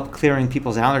 Probably help clearing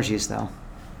people's allergies, though.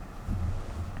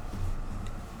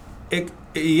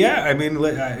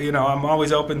 I'm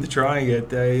always open to trying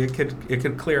it. It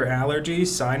could clear allergies,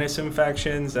 sinus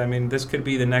infections. I mean, this could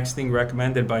be the next thing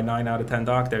recommended by 9 out of 10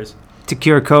 doctors. To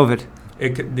cure COVID.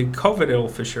 The COVID it'll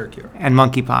for sure cure. And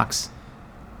monkeypox.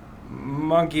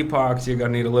 Monkeypox, you're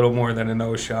going to need a little more than a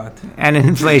nose shot. And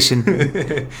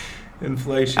inflation.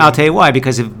 Inflation. I'll tell you why,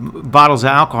 because if bottles of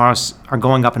alcohol are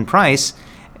going up in price,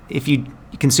 if you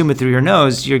consume it through your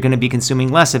nose, you're going to be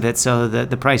consuming less of it, so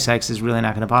the price hikes is really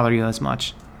not going to bother you as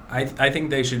much. I think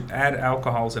they should add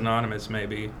Alcohol's Anonymous,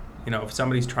 maybe. If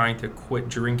somebody's trying to quit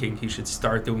drinking, he should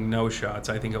start doing nose shots.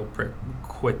 I think he'll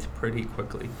quit pretty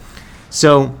quickly.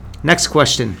 So, next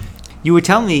question. You were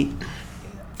telling me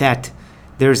that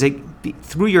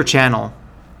through your channel,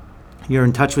 you're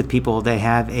in touch with people. They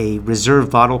have a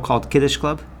reserve bottle called Kiddush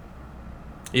Club.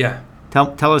 Yeah.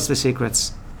 Tell us the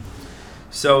secrets.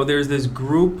 So there's this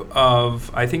group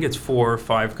of, I think it's 4 or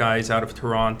 5 guys out of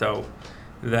Toronto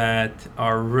that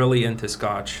are really into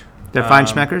Scotch. They're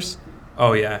Feinschmeckers?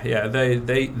 Oh yeah.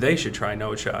 They should try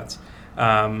nose shots.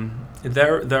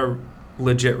 They're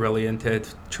legit really into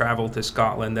it. Travel to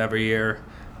Scotland every year.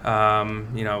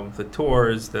 the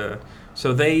tours,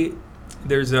 so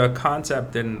there's a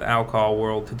concept in the alcohol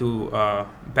world to do a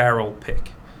barrel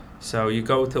pick. So you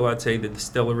go to, let's say, the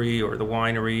distillery or the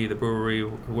winery, the brewery,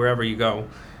 wherever you go,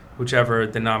 whichever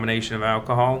denomination of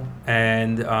alcohol,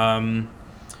 and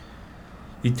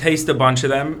you taste a bunch of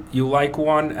them, you like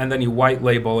one, and then you white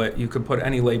label it. You could put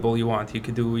any label you want. You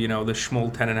could do, the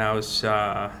Shmuel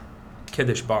Tenenhaus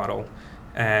Kiddush bottle.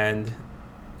 And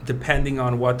depending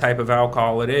on what type of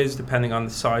alcohol it is, depending on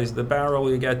the size of the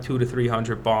barrel, you get 200 to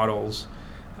 300 bottles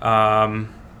of,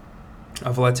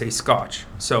 let's say, Scotch.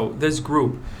 So this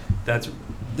group,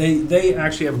 they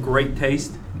actually have great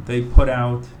taste. They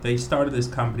started this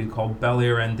company called Bel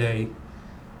Air and Day.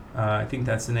 I think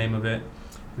that's the name of it.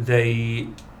 They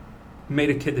made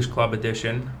a Kiddush Club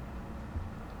edition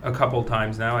a couple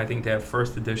times now. I think they have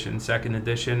first edition, second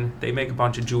edition. They make a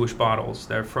bunch of Jewish bottles.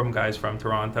 They're from guys from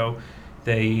Toronto.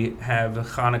 They have a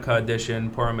Hanukkah edition,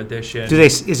 Purim edition.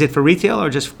 Is it for retail or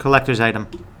just collector's item?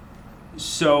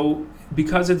 So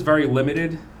because it's very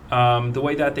limited, the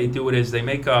way that they do it is they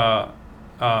make you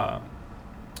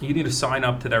need to sign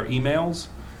up to their emails.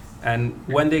 And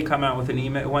when they come out with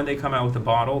a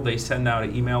bottle, they send out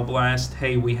an email blast.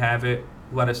 Hey, we have it.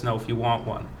 Let us know if you want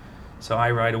one. So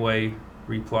I right away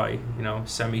reply,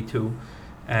 send me two.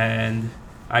 And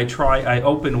I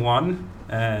open one,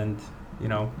 and,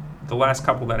 the last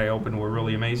couple that I opened were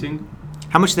really amazing.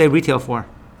 How much do they retail for?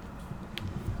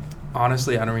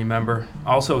 Honestly, I don't remember.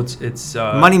 Also, it's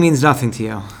money means nothing to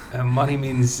you. Money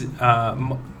means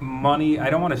money. I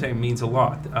don't want to say it means a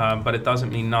lot, but it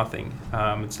doesn't mean nothing.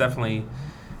 It's definitely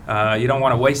you don't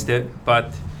want to waste it.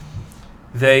 But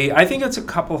I think it's a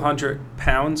couple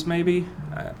 £100 maybe.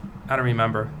 I don't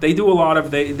remember. They do a lot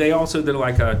of. They also did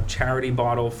like a charity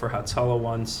bottle for Hatzalah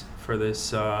once for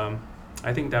this.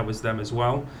 I think that was them as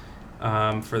well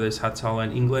for this Hatzalah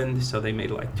in England. So they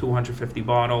made like 250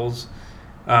 bottles.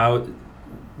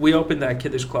 We opened that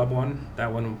Kiddush Club one.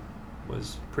 That one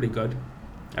was pretty good.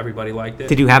 Everybody liked it.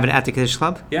 Did you have it at the Kiddush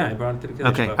Club? Yeah, I brought it to the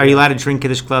Kiddush Club. Okay. Are you allowed to drink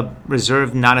Kiddush Club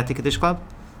Reserve not at the Kiddush Club?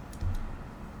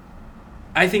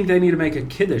 I think they need to make a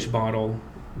Kiddush bottle.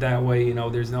 That way,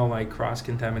 there's no like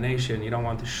cross-contamination. You don't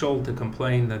want the shul to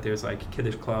complain that there's like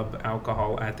Kiddush Club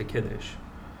alcohol at the Kiddush.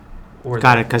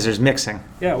 Got it, because there's mixing.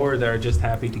 Yeah, or they're just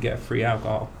happy to get free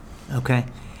alcohol. Okay.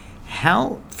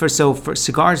 For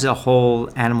cigars as a whole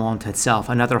animal unto itself,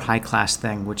 another high class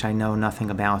thing which I know nothing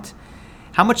about.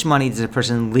 How much money does a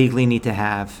person legally need to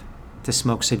have to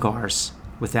smoke cigars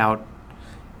without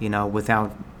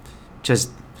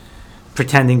just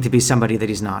pretending to be somebody that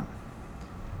he's not?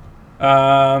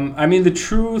 The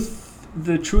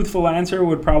truthful answer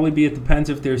would probably be it depends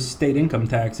if there's state income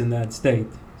tax in that state.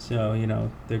 So,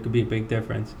 there could be a big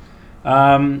difference.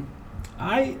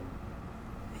 I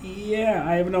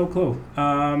have no clue.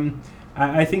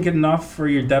 I think enough for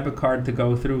your debit card to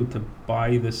go through to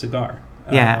buy the cigar.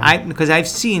 Yeah, because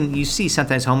you see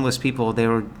sometimes homeless people, they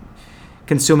were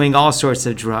consuming all sorts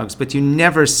of drugs, but you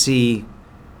never see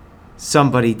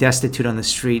somebody destitute on the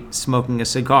street smoking a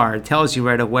cigar. It tells you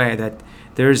right away that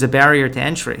there's a barrier to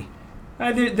entry.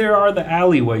 There are the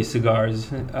alleyway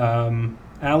cigars.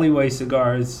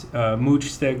 Mooch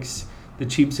sticks, the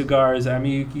cheap cigars. I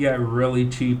mean, you can get really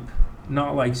cheap,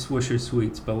 not like Swisher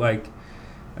Sweets, but like,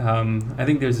 I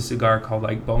think there's a cigar called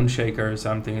like Bone Shaker or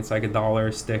something. It's like $1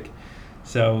 a stick.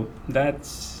 So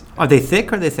that's... Are they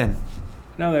thick or are they thin?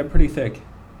 No, they're pretty thick.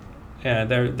 Yeah,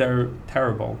 they're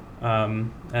terrible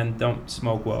and don't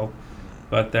smoke well.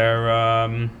 But they're...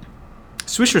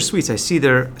 Swisher Sweets, I see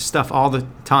their stuff all the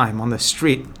time on the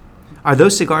street. Are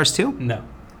those cigars too? No.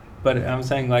 But I'm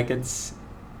saying like it's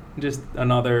just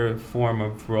another form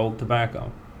of rolled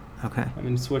tobacco. Okay. I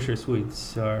mean, Swisher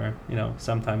Sweets are,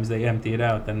 sometimes they empty it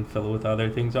out and fill it with other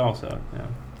things also.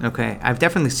 Yeah. Okay. I've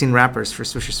definitely seen wrappers for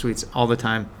Swisher Sweets all the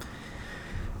time.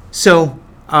 So,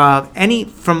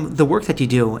 from the work that you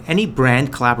do, any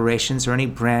brand collaborations or any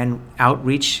brand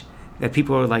outreach that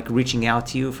people are like reaching out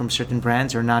to you from certain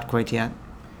brands or not quite yet?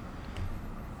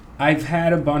 I've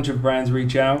had a bunch of brands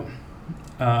reach out.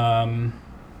 I'm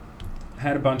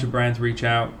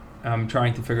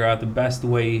trying to figure out the best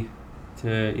way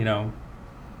to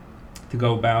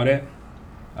go about it.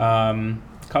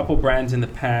 Couple brands in the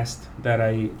past that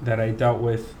I dealt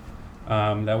with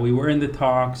that we were in the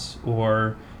talks,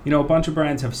 or a bunch of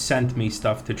brands have sent me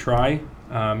stuff to try.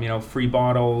 Free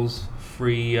bottles,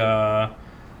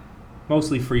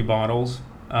 mostly free bottles,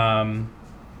 and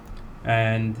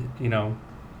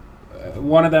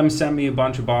one of them sent me a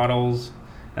bunch of bottles,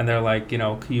 and they're like,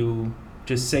 can you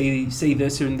just say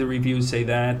this in the reviews, say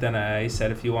that. Then I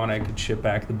said, if you want, I could ship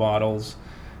back the bottles.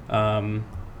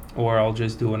 or I'll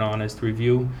just do an honest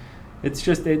review. It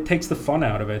takes the fun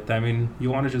out of it. I mean,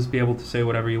 you want to just be able to say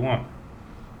whatever you want.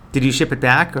 Did you ship it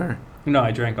back or? No,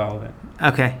 I drank all of it.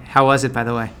 Okay. How was it, by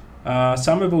the way?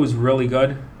 Some of it was really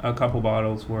good. A couple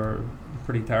bottles were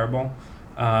pretty terrible.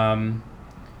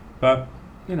 But,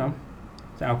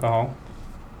 it's alcohol.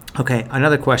 Okay.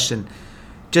 Another question.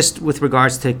 Just with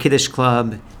regards to Kiddush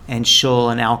Club and shul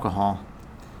and alcohol,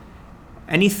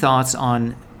 any thoughts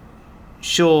on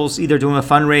shuls either doing a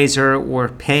fundraiser or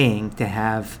paying to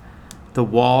have the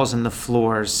walls and the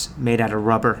floors made out of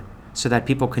rubber so that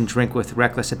people can drink with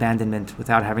reckless abandonment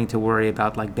without having to worry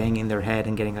about like banging their head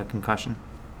and getting a concussion?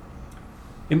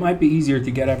 It might be easier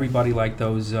to get everybody like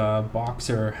those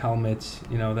boxer helmets,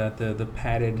 that the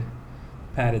padded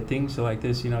things. So like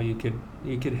this, you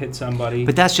could hit somebody.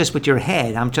 But that's just with your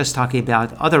head. I'm just talking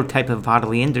about other type of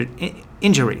bodily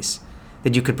injuries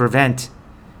that you could prevent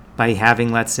by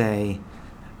having, let's say,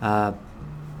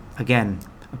 again,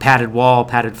 a padded wall,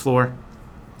 padded floor.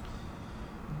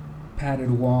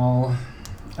 Padded wall.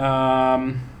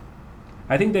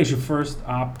 I think they should first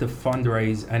opt to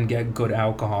fundraise and get good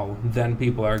alcohol. Then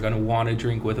people are going to want to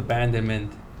drink with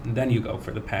abandonment, and then you go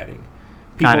for the padding.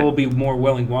 People will be more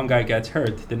willing. One guy gets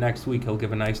hurt, the next week he'll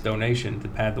give a nice donation to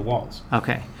pad the walls.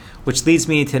 Okay, which leads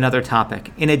me to another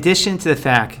topic. In addition to the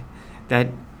fact that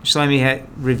Shlomi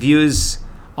reviews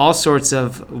all sorts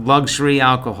of luxury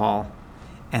alcohol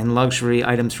and luxury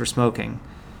items for smoking,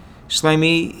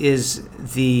 Shlomi is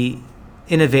the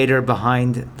innovator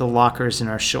behind the lockers in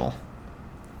our shul,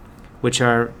 which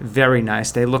are very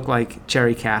nice. They look like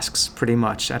cherry casks, pretty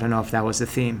much. I don't know if that was the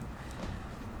theme.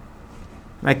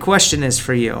 My question is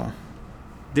for you.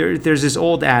 There's this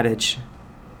old adage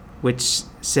which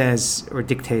says or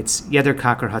dictates, Yeder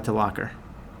kaker hata locker.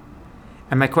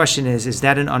 And my question is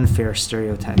that an unfair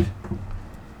stereotype?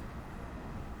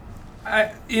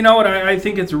 I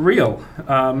think it's real.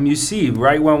 You see,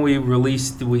 right when we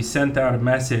sent out a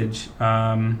message,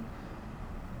 that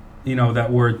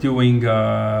we're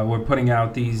putting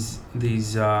out these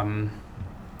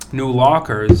new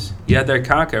lockers. Yeder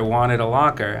kaker wanted a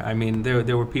locker. I mean,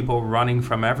 there were people running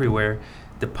from everywhere.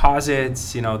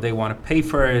 Deposits, they want to pay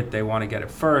for it. They want to get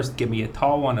it first. Give me a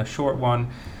tall one, a short one.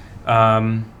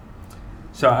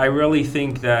 So I really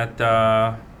think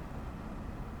that,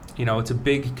 it's a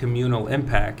big communal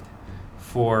impact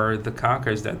for the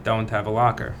cockers that don't have a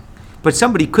locker. But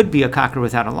somebody could be a cocker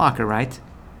without a locker, right?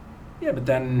 Yeah, but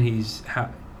then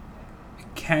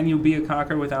can you be a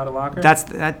cocker without a locker?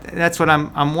 That's what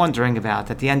I'm wondering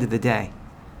about at the end of the day.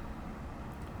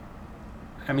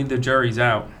 I mean, the jury's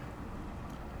out.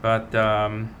 But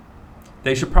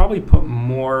they should probably put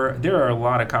more. There are a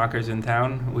lot of cockers in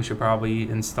town. We should probably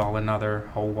install another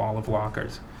whole wall of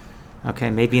lockers.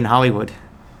 Okay, maybe in Hollywood.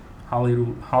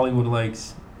 Hollywood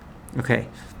Lakes. Okay.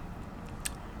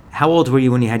 How old were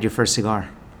you when you had your first cigar?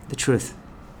 The truth.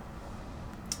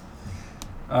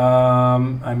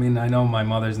 I mean, I know my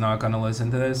mother's not going to listen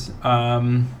to this.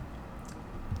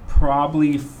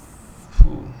 Probably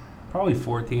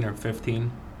 14 or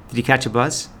 15. Did you catch a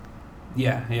buzz?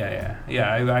 Yeah.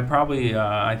 I probably,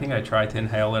 I think I tried to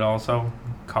inhale it also.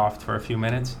 Coughed for a few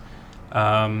minutes.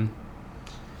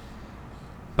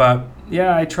 But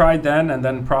yeah, I tried then, and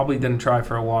then probably didn't try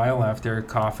for a while after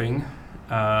coughing.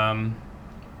 Then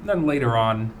later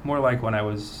on, more like when I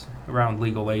was around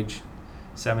legal age,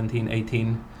 17,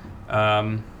 18,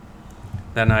 then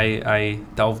I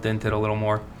delved into it a little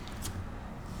more.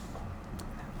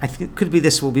 I think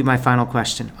this will be my final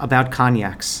question about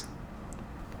cognacs.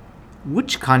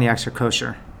 Which cognacs are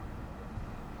kosher?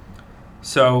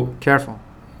 So careful.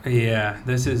 Yeah,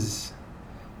 this is.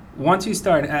 Once you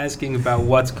start asking about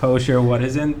what's kosher, what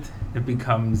isn't, it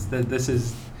becomes this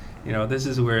is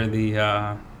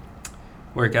where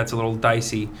where it gets a little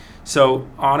dicey. So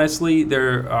honestly,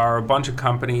 there are a bunch of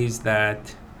companies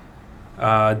that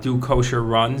do kosher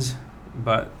runs,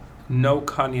 but no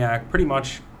cognac. Pretty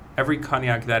much every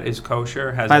cognac that is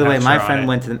kosher has. By the way, my friend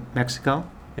went to Mexico.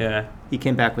 Yeah. He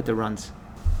came back with the runs.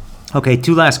 Okay,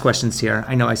 2 last questions here.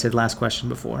 I know I said last question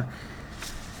before.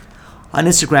 On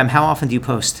Instagram, how often do you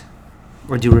post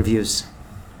or do reviews?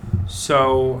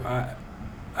 So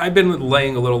I've been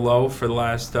laying a little low for the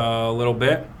last little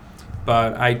bit,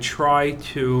 but I try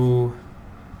to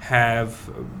have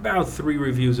about 3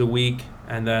 reviews a week,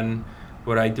 and then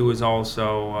what I do is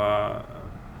also,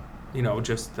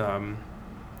 just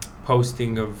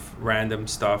posting of random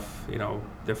stuff,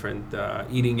 different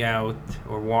eating out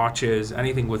or watches,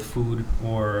 anything with food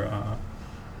or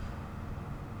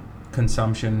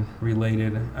consumption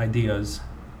related ideas.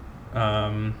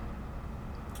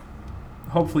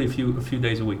 Hopefully a few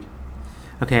days a week.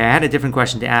 Okay, I had a different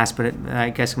question to ask, but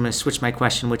I guess I'm going to switch my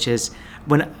question, which is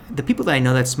when the people that I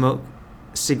know that smoke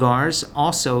cigars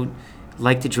also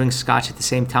like to drink scotch at the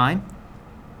same time.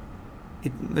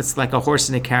 It's like a horse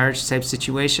and a carriage type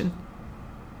situation.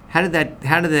 How did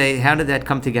that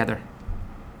come together?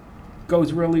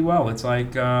 Goes really well. It's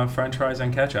like French fries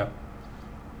and ketchup.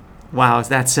 Wow, is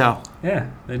that so? Yeah,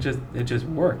 it just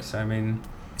works. I mean,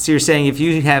 so you're saying if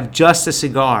you have just a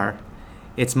cigar,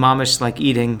 it's mamish like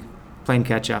eating plain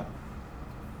ketchup?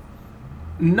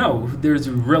 No, there's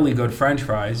really good French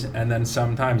fries, and then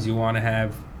sometimes you want to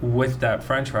have with that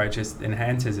French fry, it just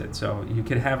enhances it. So you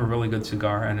could have a really good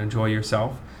cigar and enjoy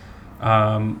yourself,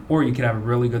 or you could have a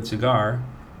really good cigar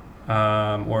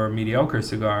or a mediocre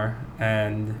cigar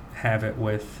and have it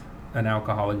with an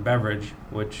alcoholic beverage,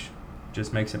 which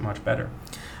just makes it much better.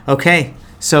 Okay,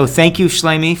 so thank you,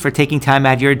 Shlomi, for taking time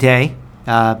out of your day,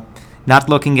 not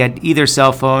looking at either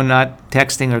cell phone, not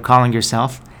texting or calling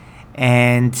yourself.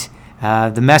 And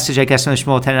the message, I guess, on the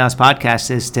Shmuel Tenenhaus podcast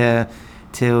is to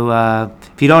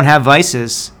if you don't have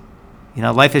vices,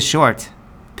 life is short.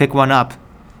 Pick one up.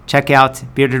 Check out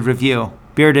Bearded Review,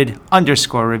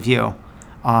 Bearded_review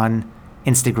on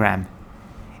Instagram.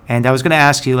 And I was going to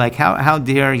ask you, how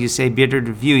dare you say Bearded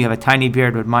Review? You have a tiny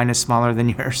beard, but mine is smaller than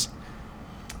yours.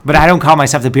 But I don't call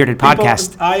myself the Bearded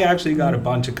Podcast. I actually got a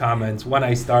bunch of comments when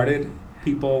I started.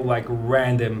 People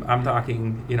random. I'm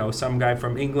talking, some guy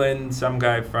from England, some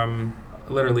guy from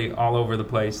literally all over the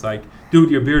place. Like, dude,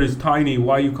 your beard is tiny.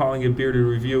 Why are you calling it Bearded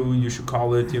Review? You should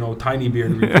call it, Tiny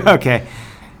Beard Review. Okay.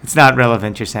 It's not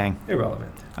relevant, you're saying?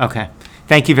 Irrelevant. Okay.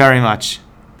 Thank you very much.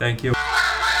 Thank you.